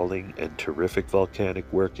appalling and terrific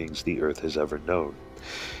volcanic workings the earth has ever known.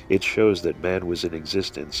 It shows that man was in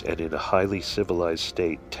existence and in a highly civilized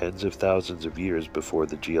state tens of thousands of years before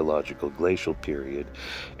the geological glacial period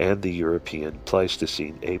and the European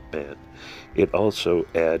Pleistocene ape-man. It also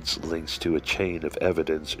adds links to a chain of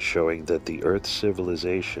evidence showing that the Earth's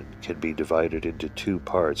civilization can be divided into 2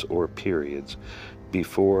 parts or periods,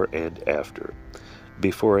 before and after.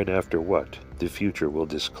 Before and after what? The future will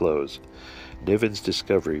disclose. Niven's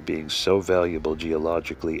discovery being so valuable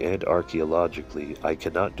geologically and archaeologically, I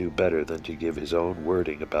cannot do better than to give his own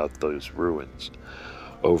wording about those ruins.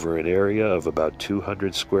 Over an area of about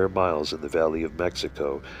 200 square miles in the Valley of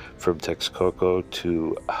Mexico, from Texcoco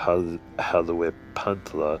to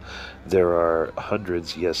Jalhuipantla, there are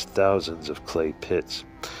hundreds, yes thousands of clay pits.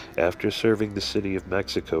 After serving the city of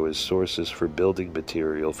Mexico as sources for building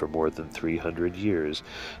material for more than 300 years,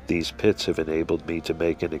 these pits have enabled me to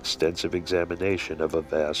make an extensive examination of a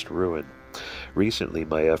vast ruin. Recently,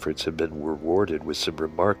 my efforts have been rewarded with some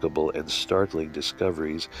remarkable and startling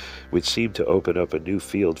discoveries which seem to open up a new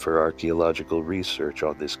field for archaeological research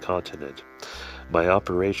on this continent. My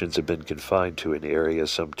operations have been confined to an area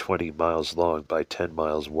some 20 miles long by 10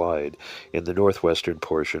 miles wide in the northwestern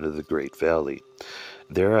portion of the Great Valley.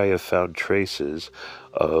 There I have found traces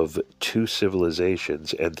of 2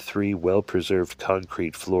 civilizations and 3 well-preserved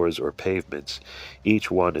concrete floors or pavements,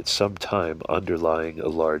 each one at some time underlying a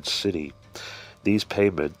large city. These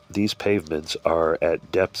pavements are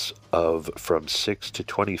at depths of from 6 to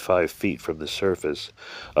 25 feet from the surface.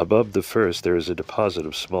 Above the first there is a deposit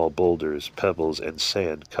of small boulders, pebbles, and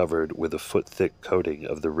sand covered with a foot-thick coating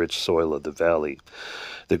of the rich soil of the valley.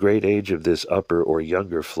 The great age of this upper or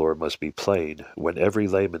younger floor must be plain, when every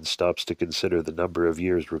layman stops to consider the number of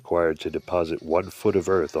years required to deposit 1 foot of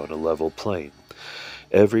earth on a level plain.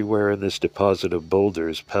 Everywhere in this deposit of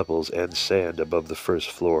boulders, pebbles, and sand above the first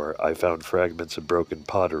floor, I found fragments of broken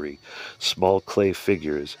pottery, small clay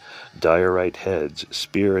figures, diorite heads,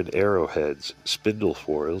 spear and arrow heads, spindle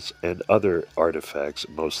whorls, and other artifacts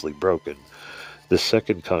mostly broken. The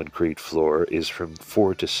second concrete floor is from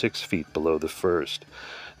 4 to 6 feet below the first.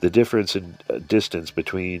 The difference in distance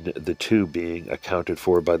between the 2 being accounted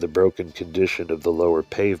for by the broken condition of the lower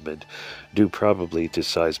pavement, due probably to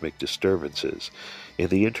seismic disturbances. In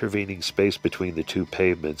the intervening space between the 2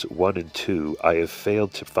 pavements, 1 and 2, I have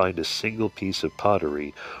failed to find a single piece of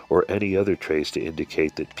pottery or any other trace to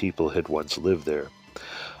indicate that people had once lived there.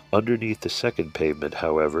 Underneath the second pavement,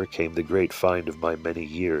 however, came the great find of my many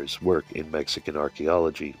years' work in Mexican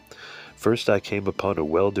archaeology. First I came upon a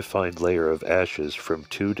well-defined layer of ashes from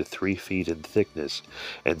 2 to 3 feet in thickness,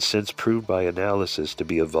 and since proved by analysis to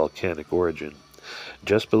be of volcanic origin.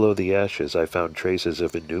 Just below the ashes I found traces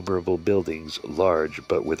of innumerable buildings, large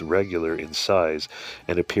but with regular in size,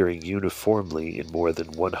 and appearing uniformly in more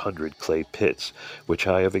than 100 clay pits, which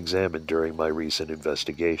I have examined during my recent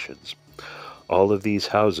investigations. All of these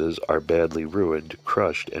houses are badly ruined,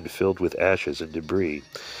 crushed, and filled with ashes and debris.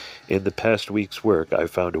 In the past week's work I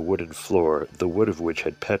found a wooden floor, the wood of which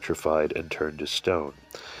had petrified and turned to stone.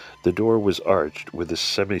 The door was arched with a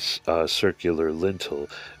semicircular lintel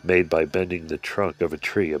made by bending the trunk of a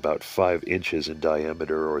tree about 5 inches in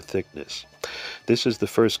diameter or thickness. This is the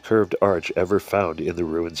first curved arch ever found in the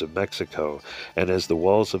ruins of Mexico, and as the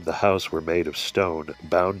walls of the house were made of stone,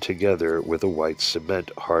 bound together with a white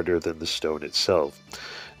cement harder than the stone itself,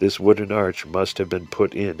 this wooden arch must have been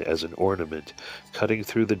put in as an ornament. Cutting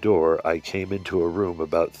through the door, I came into a room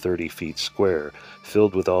about 30 feet square,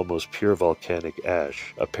 filled with almost pure volcanic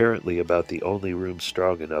ash, apparently about the only room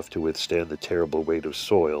strong enough to withstand the terrible weight of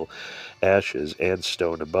soil, ashes, and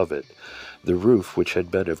stone above it. The roof, which had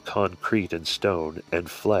been of concrete and stone, and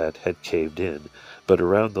flat, had caved in, but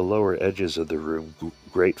around the lower edges of the room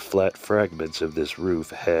great flat fragments of this roof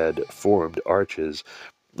had formed arches,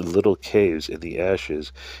 little caves in the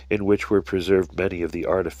ashes, in which were preserved many of the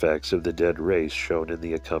artifacts of the dead race shown in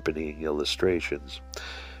the accompanying illustrations.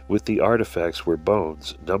 With the artifacts were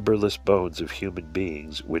bones, numberless bones of human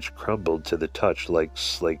beings, which crumbled to the touch like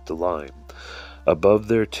slaked lime. Above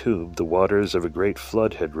their tomb the waters of a great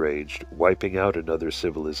flood had raged, wiping out another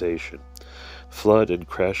civilization. Flood and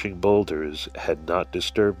crashing boulders had not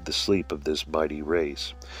disturbed the sleep of this mighty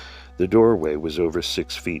race. The doorway was over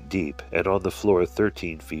 6 feet deep, and on the floor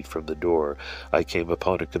 13 feet from the door I came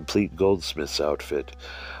upon a complete goldsmith's outfit.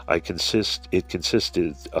 It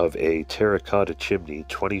consisted of a terracotta chimney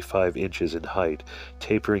 25 inches in height,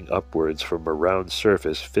 tapering upwards from a round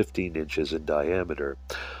surface 15 inches in diameter.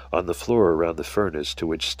 On the floor around the furnace, to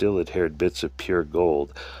which still adhered bits of pure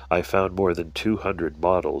gold, I found more than 200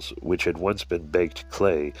 models, which had once been baked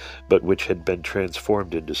clay, but which had been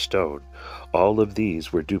transformed into stone. All of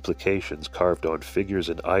these were duplications carved on figures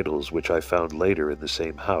and idols which I found later in the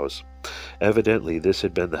same house. Evidently this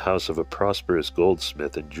had been the house of a prosperous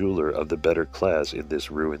goldsmith and jeweler of the better class in this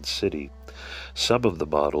ruined city. Some of the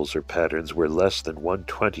models or patterns were less than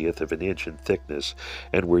 1/20th of an inch in thickness,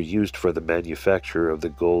 and were used for the manufacture of the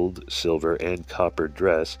gold, silver, and copper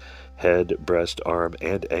dress, head, breast, arm,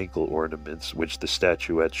 and ankle ornaments which the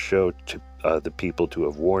statuettes showed to the people to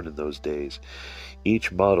have worn in those days.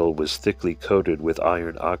 Each model was thickly coated with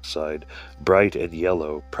iron oxide, bright and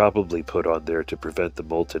yellow, probably put on there to prevent the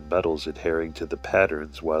molten metals adhering to the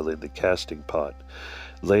patterns while in the casting pot.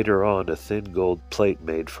 Later on, a thin gold plate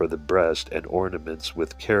made for the breast and ornaments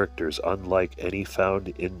with characters unlike any found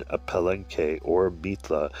in a Palenque or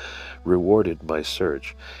Mitla rewarded my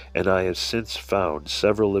search, and I have since found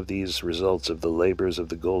several of these results of the labors of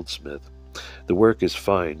the goldsmith. The work is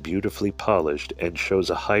fine, beautifully polished, and shows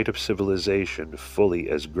a height of civilization fully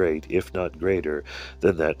as great, if not greater,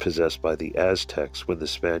 than that possessed by the Aztecs when the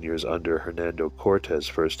Spaniards under Hernando Cortes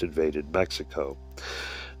first invaded Mexico.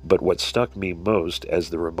 But what struck me most as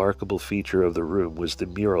the remarkable feature of the room was the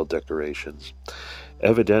mural decorations.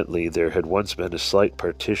 Evidently there had once been a slight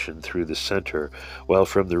partition through the center, while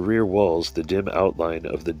from the rear walls the dim outline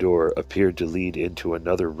of the door appeared to lead into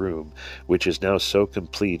another room, which is now so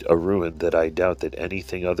complete a ruin that I doubt that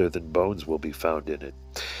anything other than bones will be found in it.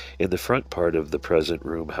 In the front part of the present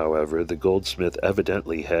room, however, the goldsmith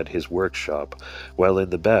evidently had his workshop, while in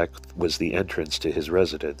the back was the entrance to his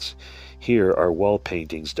residence. Here are wall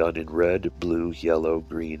paintings done in red, blue, yellow,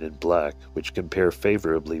 green, and black, which compare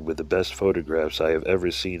favorably with the best photographs I have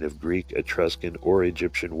ever seen of Greek, Etruscan, or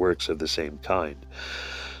Egyptian works of the same kind.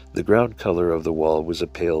 The ground color of the wall was a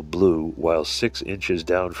pale blue, while 6 inches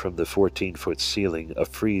down from the 14-foot ceiling a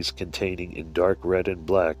frieze containing in dark red and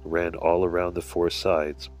black ran all around the 4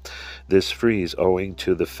 sides. This frieze, owing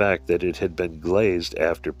to the fact that it had been glazed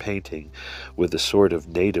after painting with a sort of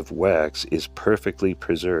native wax, is perfectly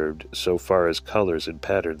preserved so far as colors and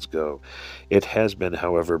patterns go. It has been,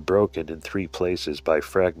 however, broken in 3 places by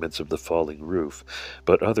fragments of the falling roof,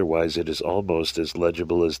 but otherwise it is almost as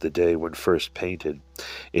legible as the day when first painted.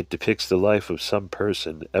 It depicts the life of some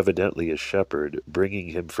person, evidently a shepherd, bringing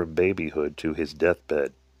him from babyhood to his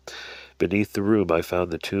deathbed. Beneath the room I found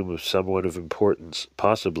the tomb of someone of importance,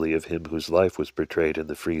 possibly of him whose life was portrayed in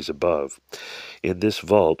the frieze above. In this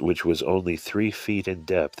vault, which was only 3 feet in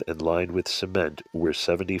depth and lined with cement, were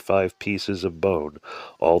 75 pieces of bone,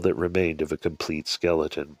 all that remained of a complete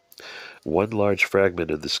skeleton. One large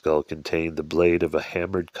fragment of the skull contained the blade of a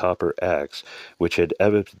hammered copper axe, which had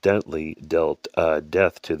evidently dealt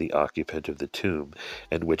death to the occupant of the tomb,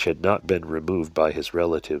 and which had not been removed by his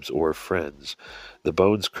relatives or friends. The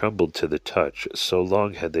bones crumbled to the touch, so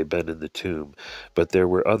long had they been in the tomb, but there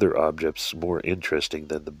were other objects more interesting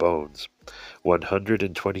than the bones.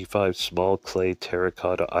 125 small clay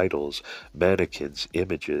terracotta idols, mannequins,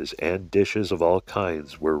 images, and dishes of all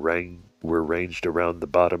kinds were ranged around the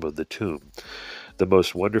bottom of the tomb. The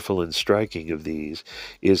most wonderful and striking of these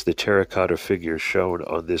is the terracotta figure shown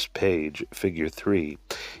on this page, figure 3.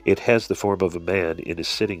 It has the form of a man in a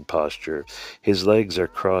sitting posture. His legs are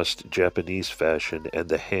crossed Japanese fashion and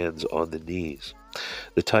the hands on the knees.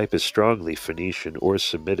 The type is strongly Phoenician or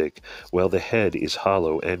Semitic, while the head is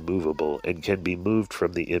hollow and movable, and can be moved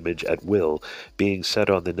from the image at will, being set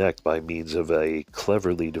on the neck by means of a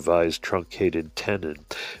cleverly devised truncated tenon,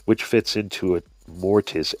 which fits into a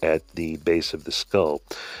mortise at the base of the skull.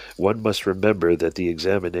 One must remember that the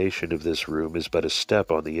examination of this room is but a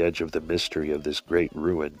step on the edge of the mystery of this great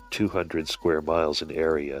ruin, 200 square miles in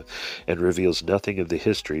area, and reveals nothing of the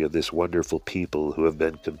history of this wonderful people who have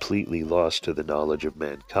been completely lost to the knowledge of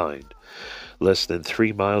mankind. Less than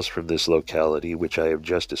 3 miles from this locality, which I have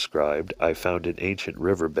just described, I found an ancient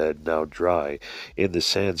riverbed now dry, in the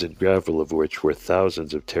sands and gravel of which were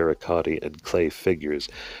thousands of terracotta and clay figures,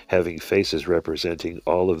 having faces representing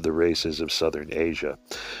all of the races of southern Asia.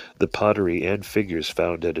 The pottery and figures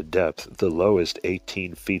found at a depth, the lowest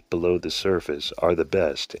 18 feet below the surface, are the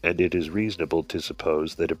best, and it is reasonable to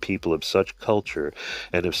suppose that a people of such culture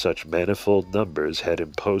and of such manifold numbers had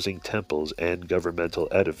imposing temples and governmental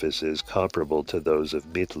edifices comparable to those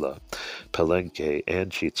of Mitla, Palenque,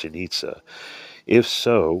 and Chichen Itza. If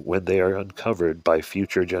so, when they are uncovered by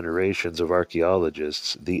future generations of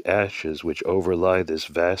archaeologists, the ashes which overlie this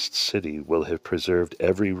vast city will have preserved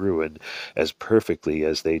every ruin as perfectly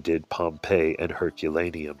as they did Pompeii and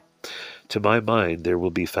Herculaneum. To my mind, there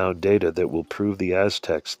will be found data that will prove the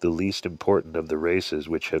Aztecs the least important of the races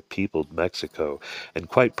which have peopled Mexico, and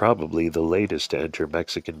quite probably the latest to enter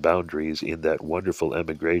Mexican boundaries in that wonderful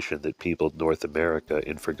emigration that peopled North America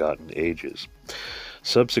in forgotten ages.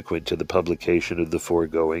 Subsequent to the publication of the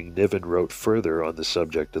foregoing, Niven wrote further on the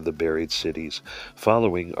subject of the buried cities.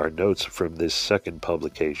 Following are notes from this second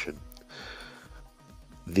publication.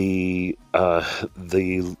 The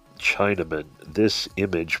Chinaman. This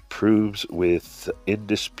image proves with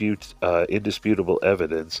indisputable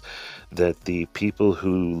evidence that the people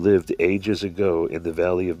who lived ages ago in the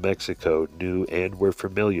Valley of Mexico knew and were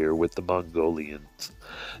familiar with the Mongolians.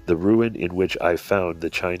 The ruin in which I found the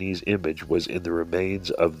Chinese image was in the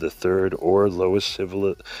remains of the third or lowest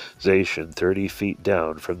civilization 30 feet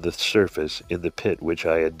down from the surface in the pit which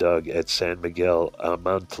I had dug at San Miguel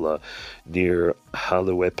Amantla near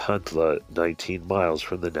Jaluepantla, 19 miles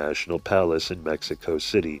from the National Palace in Mexico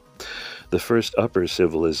City. The first upper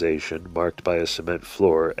civilization, marked by a cement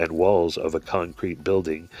floor and walls of a concrete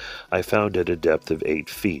building, I found at a depth of 8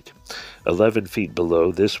 feet. 11 feet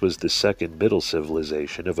below this was the second middle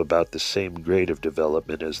civilization of about the same grade of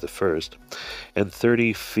development as the first, and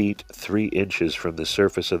 30 feet 3 inches from the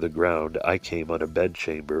surface of the ground I came on a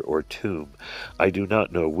bedchamber or tomb, I do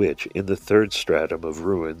not know which, in the third stratum of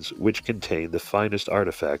ruins, which contain the finest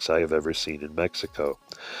artifacts I have ever seen in Mexico.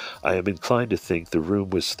 I am inclined to think the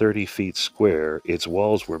room was 30 feet square, its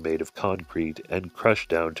walls were made of concrete and crushed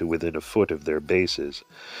down to within a foot of their bases.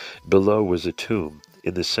 Below was a tomb.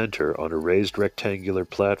 In the center, on a raised rectangular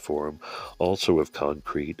platform, also of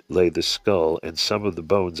concrete, lay the skull and some of the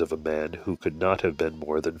bones of a man who could not have been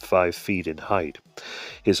more than 5 feet in height.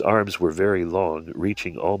 His arms were very long,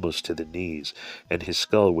 reaching almost to the knees, and his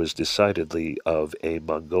skull was decidedly of a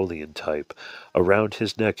Mongolian type. Around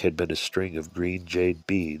his neck had been a string of green jade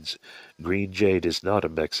beads. Green jade is not a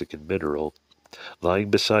Mexican mineral. Lying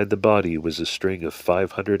beside the body was a string of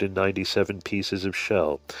 597 pieces of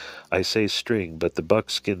shell. I say string, but the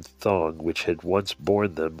buckskin thong which had once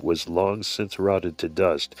borne them was long since rotted to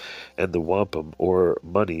dust, and the wampum or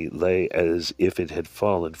money lay as if it had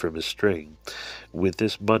fallen from a string. With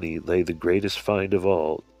this money lay the greatest find of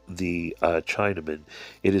all, the Chinaman.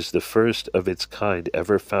 It is the first of its kind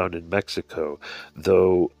ever found in Mexico,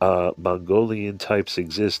 though Mongolian types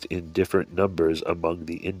exist in different numbers among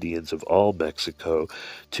the Indians of all Mexico,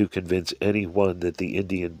 to convince any one that the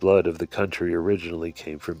Indian blood of the country originally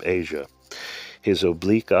came from Asia. His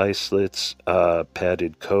oblique eye slits,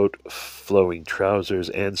 padded coat, flowing trousers,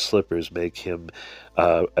 and slippers make him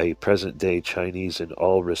a present-day Chinese in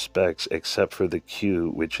all respects except for the queue,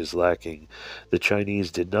 which is lacking. The Chinese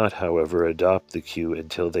did not, however, adopt the queue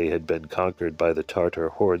until they had been conquered by the Tartar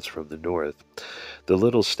hordes from the north. The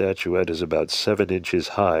little statuette is about 7 inches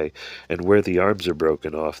high, and where the arms are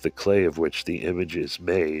broken off, the clay of which the image is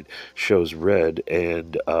made shows red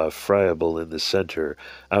and friable in the center.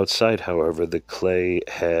 Outside, however, the clay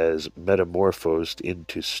has metamorphosed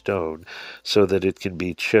into stone, so that it can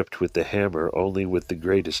be chipped with the hammer only with with the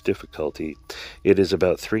greatest difficulty. It is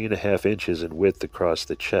about 3.5 inches in width across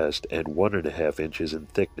the chest and 1.5 inches in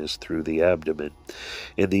thickness through the abdomen.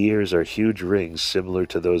 In the ears are huge rings similar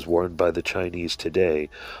to those worn by the Chinese today.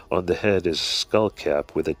 On the head is a skull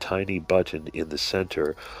cap with a tiny button in the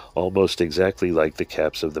center, almost exactly like the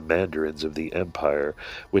caps of the mandarins of the empire,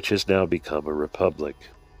 which has now become a republic.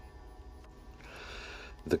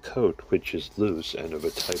 The coat, which is loose and of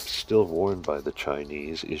a type still worn by the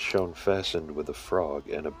Chinese, is shown fastened with a frog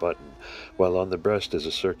and a button, while on the breast is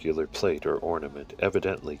a circular plate or ornament,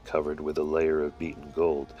 evidently covered with a layer of beaten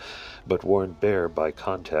gold, but worn bare by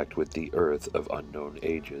contact with the earth of unknown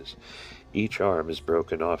ages. Each arm is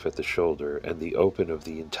broken off at the shoulder, and the open of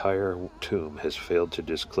the entire tomb has failed to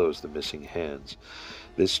disclose the missing hands.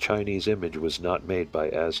 This Chinese image was not made by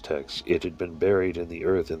Aztecs. It had been buried in the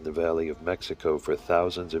earth in the Valley of Mexico for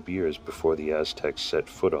thousands of years before the Aztecs set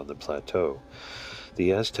foot on the plateau.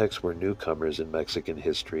 The Aztecs were newcomers in Mexican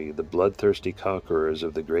history, the bloodthirsty conquerors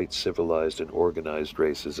of the great civilized and organized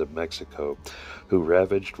races of Mexico, who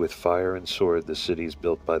ravaged with fire and sword the cities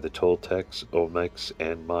built by the Toltecs, Olmecs,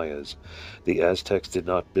 and Mayas. The Aztecs did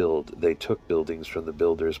not build, they took buildings from the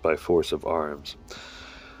builders by force of arms.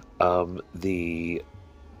 The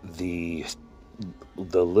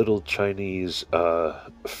little Chinese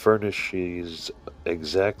furnishes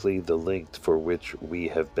exactly the length for which we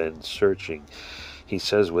have been searching. He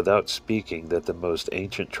says without speaking that the most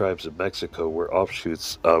ancient tribes of Mexico were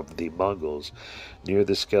offshoots of the Mongols. Near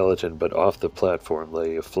the skeleton but off the platform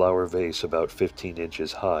lay a flower vase about 15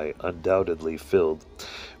 inches high, undoubtedly filled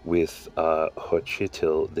with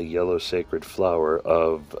Xochitl, the yellow sacred flower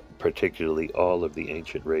of particularly all of the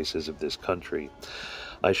ancient races of this country.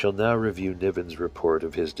 I shall now review Niven's report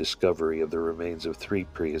of his discovery of the remains of 3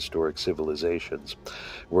 prehistoric civilizations,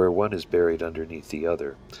 where one is buried underneath the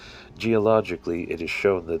other. Geologically, it is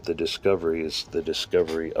shown that the discovery is the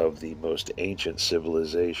discovery of the most ancient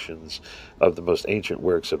civilizations, of the most ancient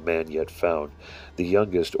works of man yet found. The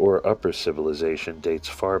youngest or upper civilization dates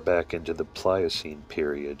far back into the Pliocene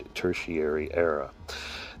period, Tertiary era.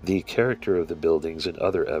 The character of the buildings and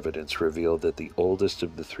other evidence reveal that the oldest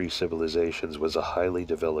of the 3 civilizations was a highly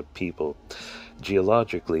developed people.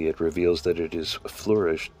 Geologically, it reveals that it has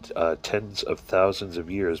flourished tens of thousands of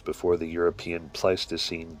years before the European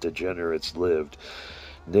Pleistocene degenerates lived.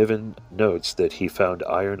 Niven notes that he found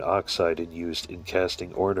iron oxide used in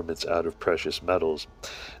casting ornaments out of precious metals.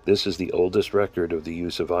 This is the oldest record of the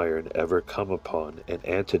use of iron ever come upon, and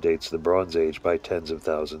antedates the Bronze Age by tens of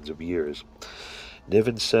thousands of years.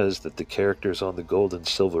 Niven says that the characters on the gold and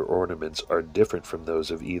silver ornaments are different from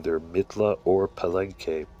those of either Mitla or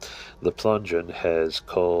Palenque. Plongeon has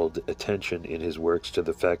called attention in his works to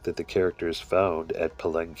the fact that the characters found at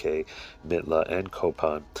Palenque, Mitla, and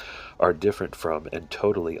Copan are different from and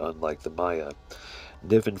totally unlike the Maya.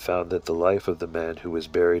 Niven found that the life of the man who was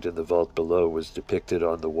buried in the vault below was depicted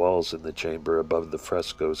on the walls in the chamber above the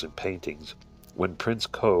frescoes and paintings. When Prince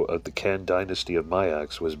Ko of the Kan dynasty of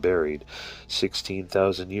Mayaks was buried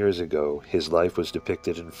 16,000 years ago, his life was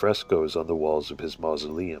depicted in frescoes on the walls of his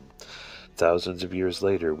mausoleum. Thousands of years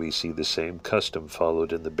later, we see the same custom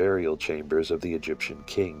followed in the burial chambers of the Egyptian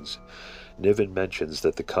kings. Niven mentions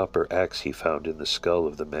that the copper axe he found in the skull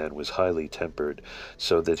of the man was highly tempered,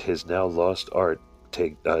 so that his now lost art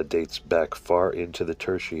dates back far into the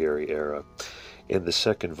Tertiary era. In the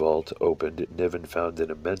second vault opened, Niven found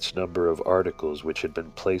an immense number of articles which had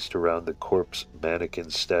been placed around the corpse,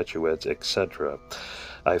 mannequins, statuettes, etc.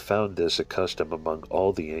 I found this a custom among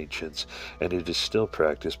all the ancients, and it is still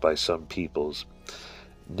practiced by some peoples.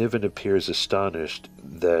 Niven appears astonished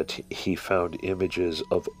that he found images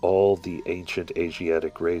of all the ancient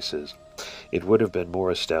Asiatic races. It would have been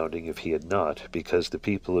more astounding if he had not, because the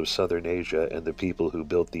people of southern Asia and the people who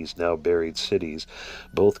built these now buried cities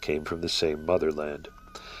both came from the same motherland.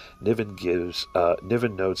 Niven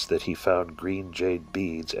notes that he found green jade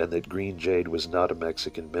beads and that green jade was not a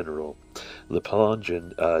Mexican mineral.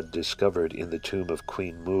 Plongeon discovered in the tomb of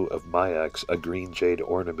Queen Mu of Mayaks a green jade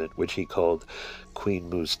ornament which he called Queen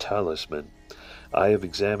Mu's talisman. I have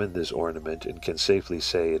examined this ornament and can safely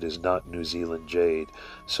say it is not New Zealand jade,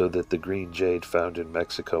 so that the green jade found in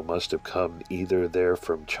Mexico must have come either there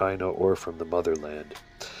from China or from the motherland.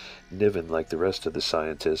 Niven, like the rest of the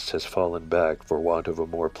scientists, has fallen back, for want of a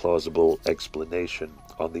more plausible explanation,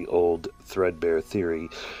 on the old, threadbare theory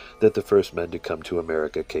that the first men to come to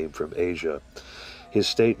America came from Asia. His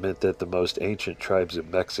statement that the most ancient tribes of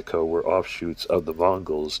Mexico were offshoots of the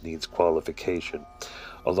Mongols needs qualification.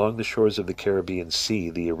 Along the shores of the Caribbean Sea,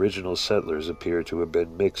 the original settlers appear to have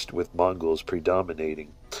been mixed with Mongols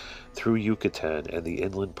predominating. Through Yucatan and the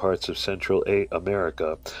inland parts of Central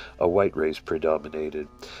America, a white race predominated.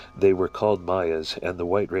 They were called Mayas, and the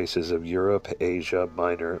white races of Europe, Asia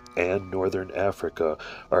Minor, and northern Africa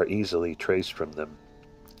are easily traced from them.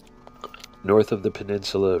 North of the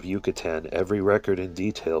peninsula of Yucatan, every record in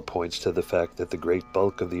detail points to the fact that the great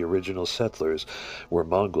bulk of the original settlers were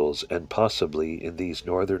Mongols, and possibly in these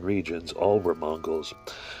northern regions all were Mongols.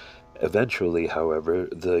 Eventually, however,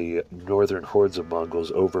 the northern hordes of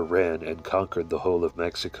Mongols overran and conquered the whole of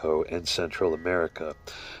Mexico and Central America.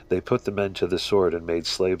 They put the men to the sword and made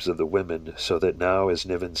slaves of the women, so that now, as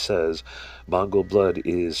Niven says, Mongol blood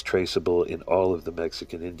is traceable in all of the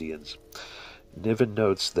Mexican Indians. Niven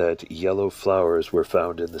notes that yellow flowers were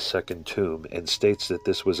found in the second tomb and states that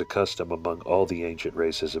this was a custom among all the ancient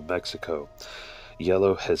races of Mexico.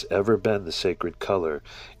 Yellow has ever been the sacred color.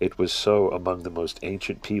 It was so among the most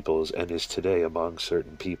ancient peoples and is today among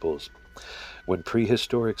certain peoples. When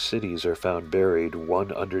prehistoric cities are found buried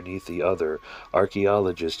one underneath the other,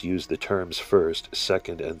 archaeologists use the terms first,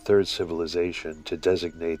 second, and third civilization to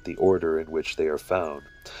designate the order in which they are found.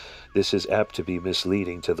 This is apt to be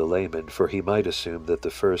misleading to the layman, for he might assume that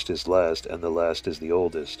the first is last and the last is the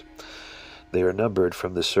oldest. They are numbered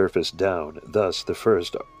from the surface down. Thus, the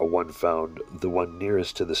first one found, the one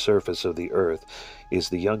nearest to the surface of the earth, is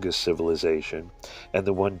the youngest civilization, and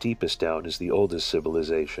the one deepest down is the oldest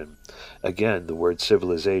civilization. Again, the word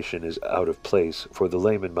civilization is out of place, for the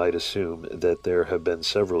layman might assume that there have been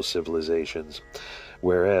several civilizations,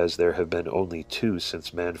 whereas there have been only two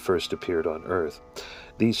since man first appeared on earth.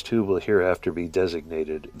 These two will hereafter be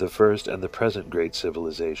designated the first and the present great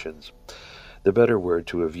civilizations. The better word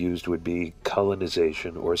to have used would be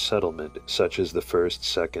colonization or settlement, such as the first,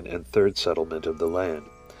 second, and third settlement of the land.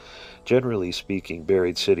 Generally speaking,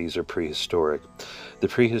 buried cities are prehistoric. The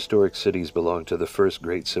prehistoric cities belong to the first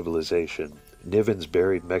great civilization. Niven's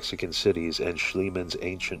buried Mexican cities and Schliemann's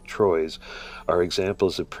ancient Troys are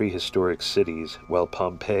examples of prehistoric cities, while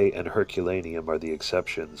Pompeii and Herculaneum are the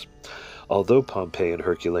exceptions. Although Pompeii and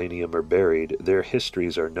Herculaneum are buried, their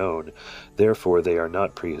histories are known, therefore they are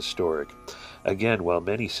not prehistoric. Again, while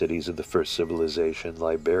many cities of the first civilization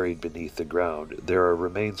lie buried beneath the ground, there are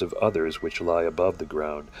remains of others which lie above the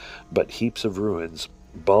ground, but heaps of ruins,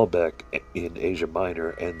 Baalbek in Asia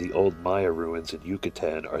Minor and the old Maya ruins in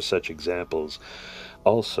Yucatan are such examples.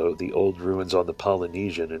 Also, the old ruins on the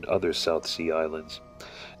Polynesian and other South Sea islands.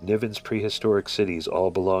 Niven's prehistoric cities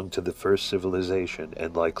all belong to the first civilization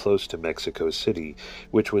and lie close to Mexico City,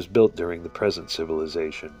 which was built during the present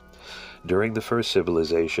civilization. During the first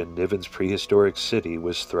civilization, Niven's prehistoric city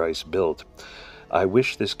was thrice built. I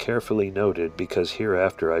wish this carefully noted because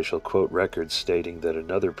hereafter I shall quote records stating that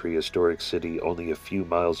another prehistoric city only a few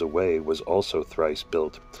miles away was also thrice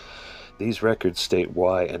built. These records state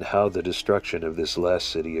why and how the destruction of this last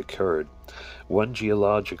city occurred. One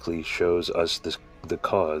geologically shows us the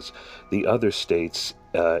cause, the other states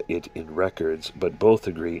it in records, but both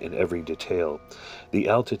agree in every detail. The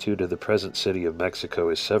altitude of the present city of Mexico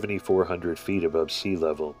is 7,400 feet above sea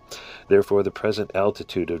level. Therefore, the present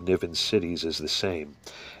altitude of Niven's cities is the same.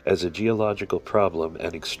 As a geological problem,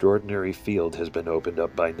 an extraordinary field has been opened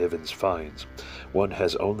up by Niven's finds. One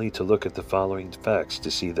has only to look at the following facts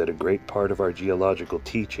to see that a great part of our geological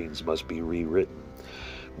teachings must be rewritten.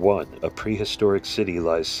 1. A prehistoric city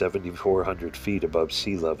lies 7,400 feet above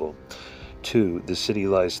sea level. 2. The city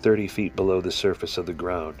lies 30 feet below the surface of the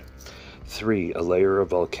ground. 3. A layer of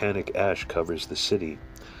volcanic ash covers the city.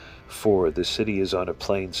 4. The city is on a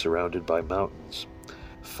plain surrounded by mountains.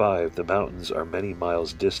 5. The mountains are many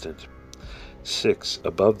miles distant. 6.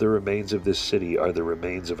 Above the remains of this city are the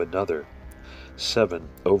remains of another. 7.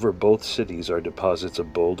 Over both cities are deposits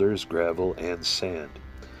of boulders, gravel, and sand.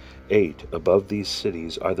 8. Above these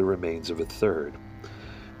cities are the remains of a third.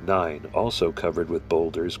 9. Also covered with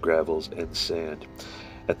boulders, gravels, and sand.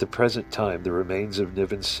 At the present time, the remains of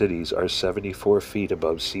Niven's cities are 74 feet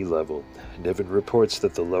above sea level. Niven reports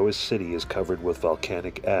that the lowest city is covered with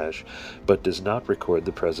volcanic ash, but does not record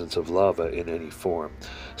the presence of lava in any form,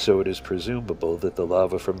 so it is presumable that the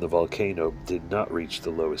lava from the volcano did not reach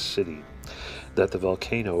the lowest city. That the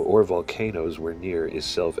volcano or volcanoes were near is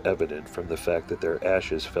self-evident from the fact that their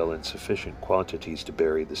ashes fell in sufficient quantities to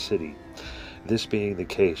bury the city. This being the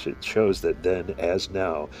case, it shows that then, as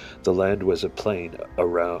now, the land was a plain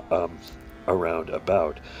around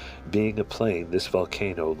about. Being a plain, this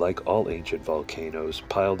volcano, like all ancient volcanoes,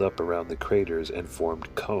 piled up around the craters and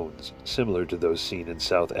formed cones, similar to those seen in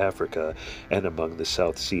South Africa and among the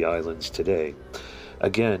South Sea Islands today.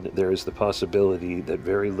 Again, there is the possibility that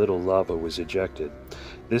very little lava was ejected.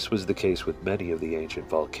 This was the case with many of the ancient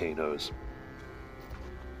volcanoes.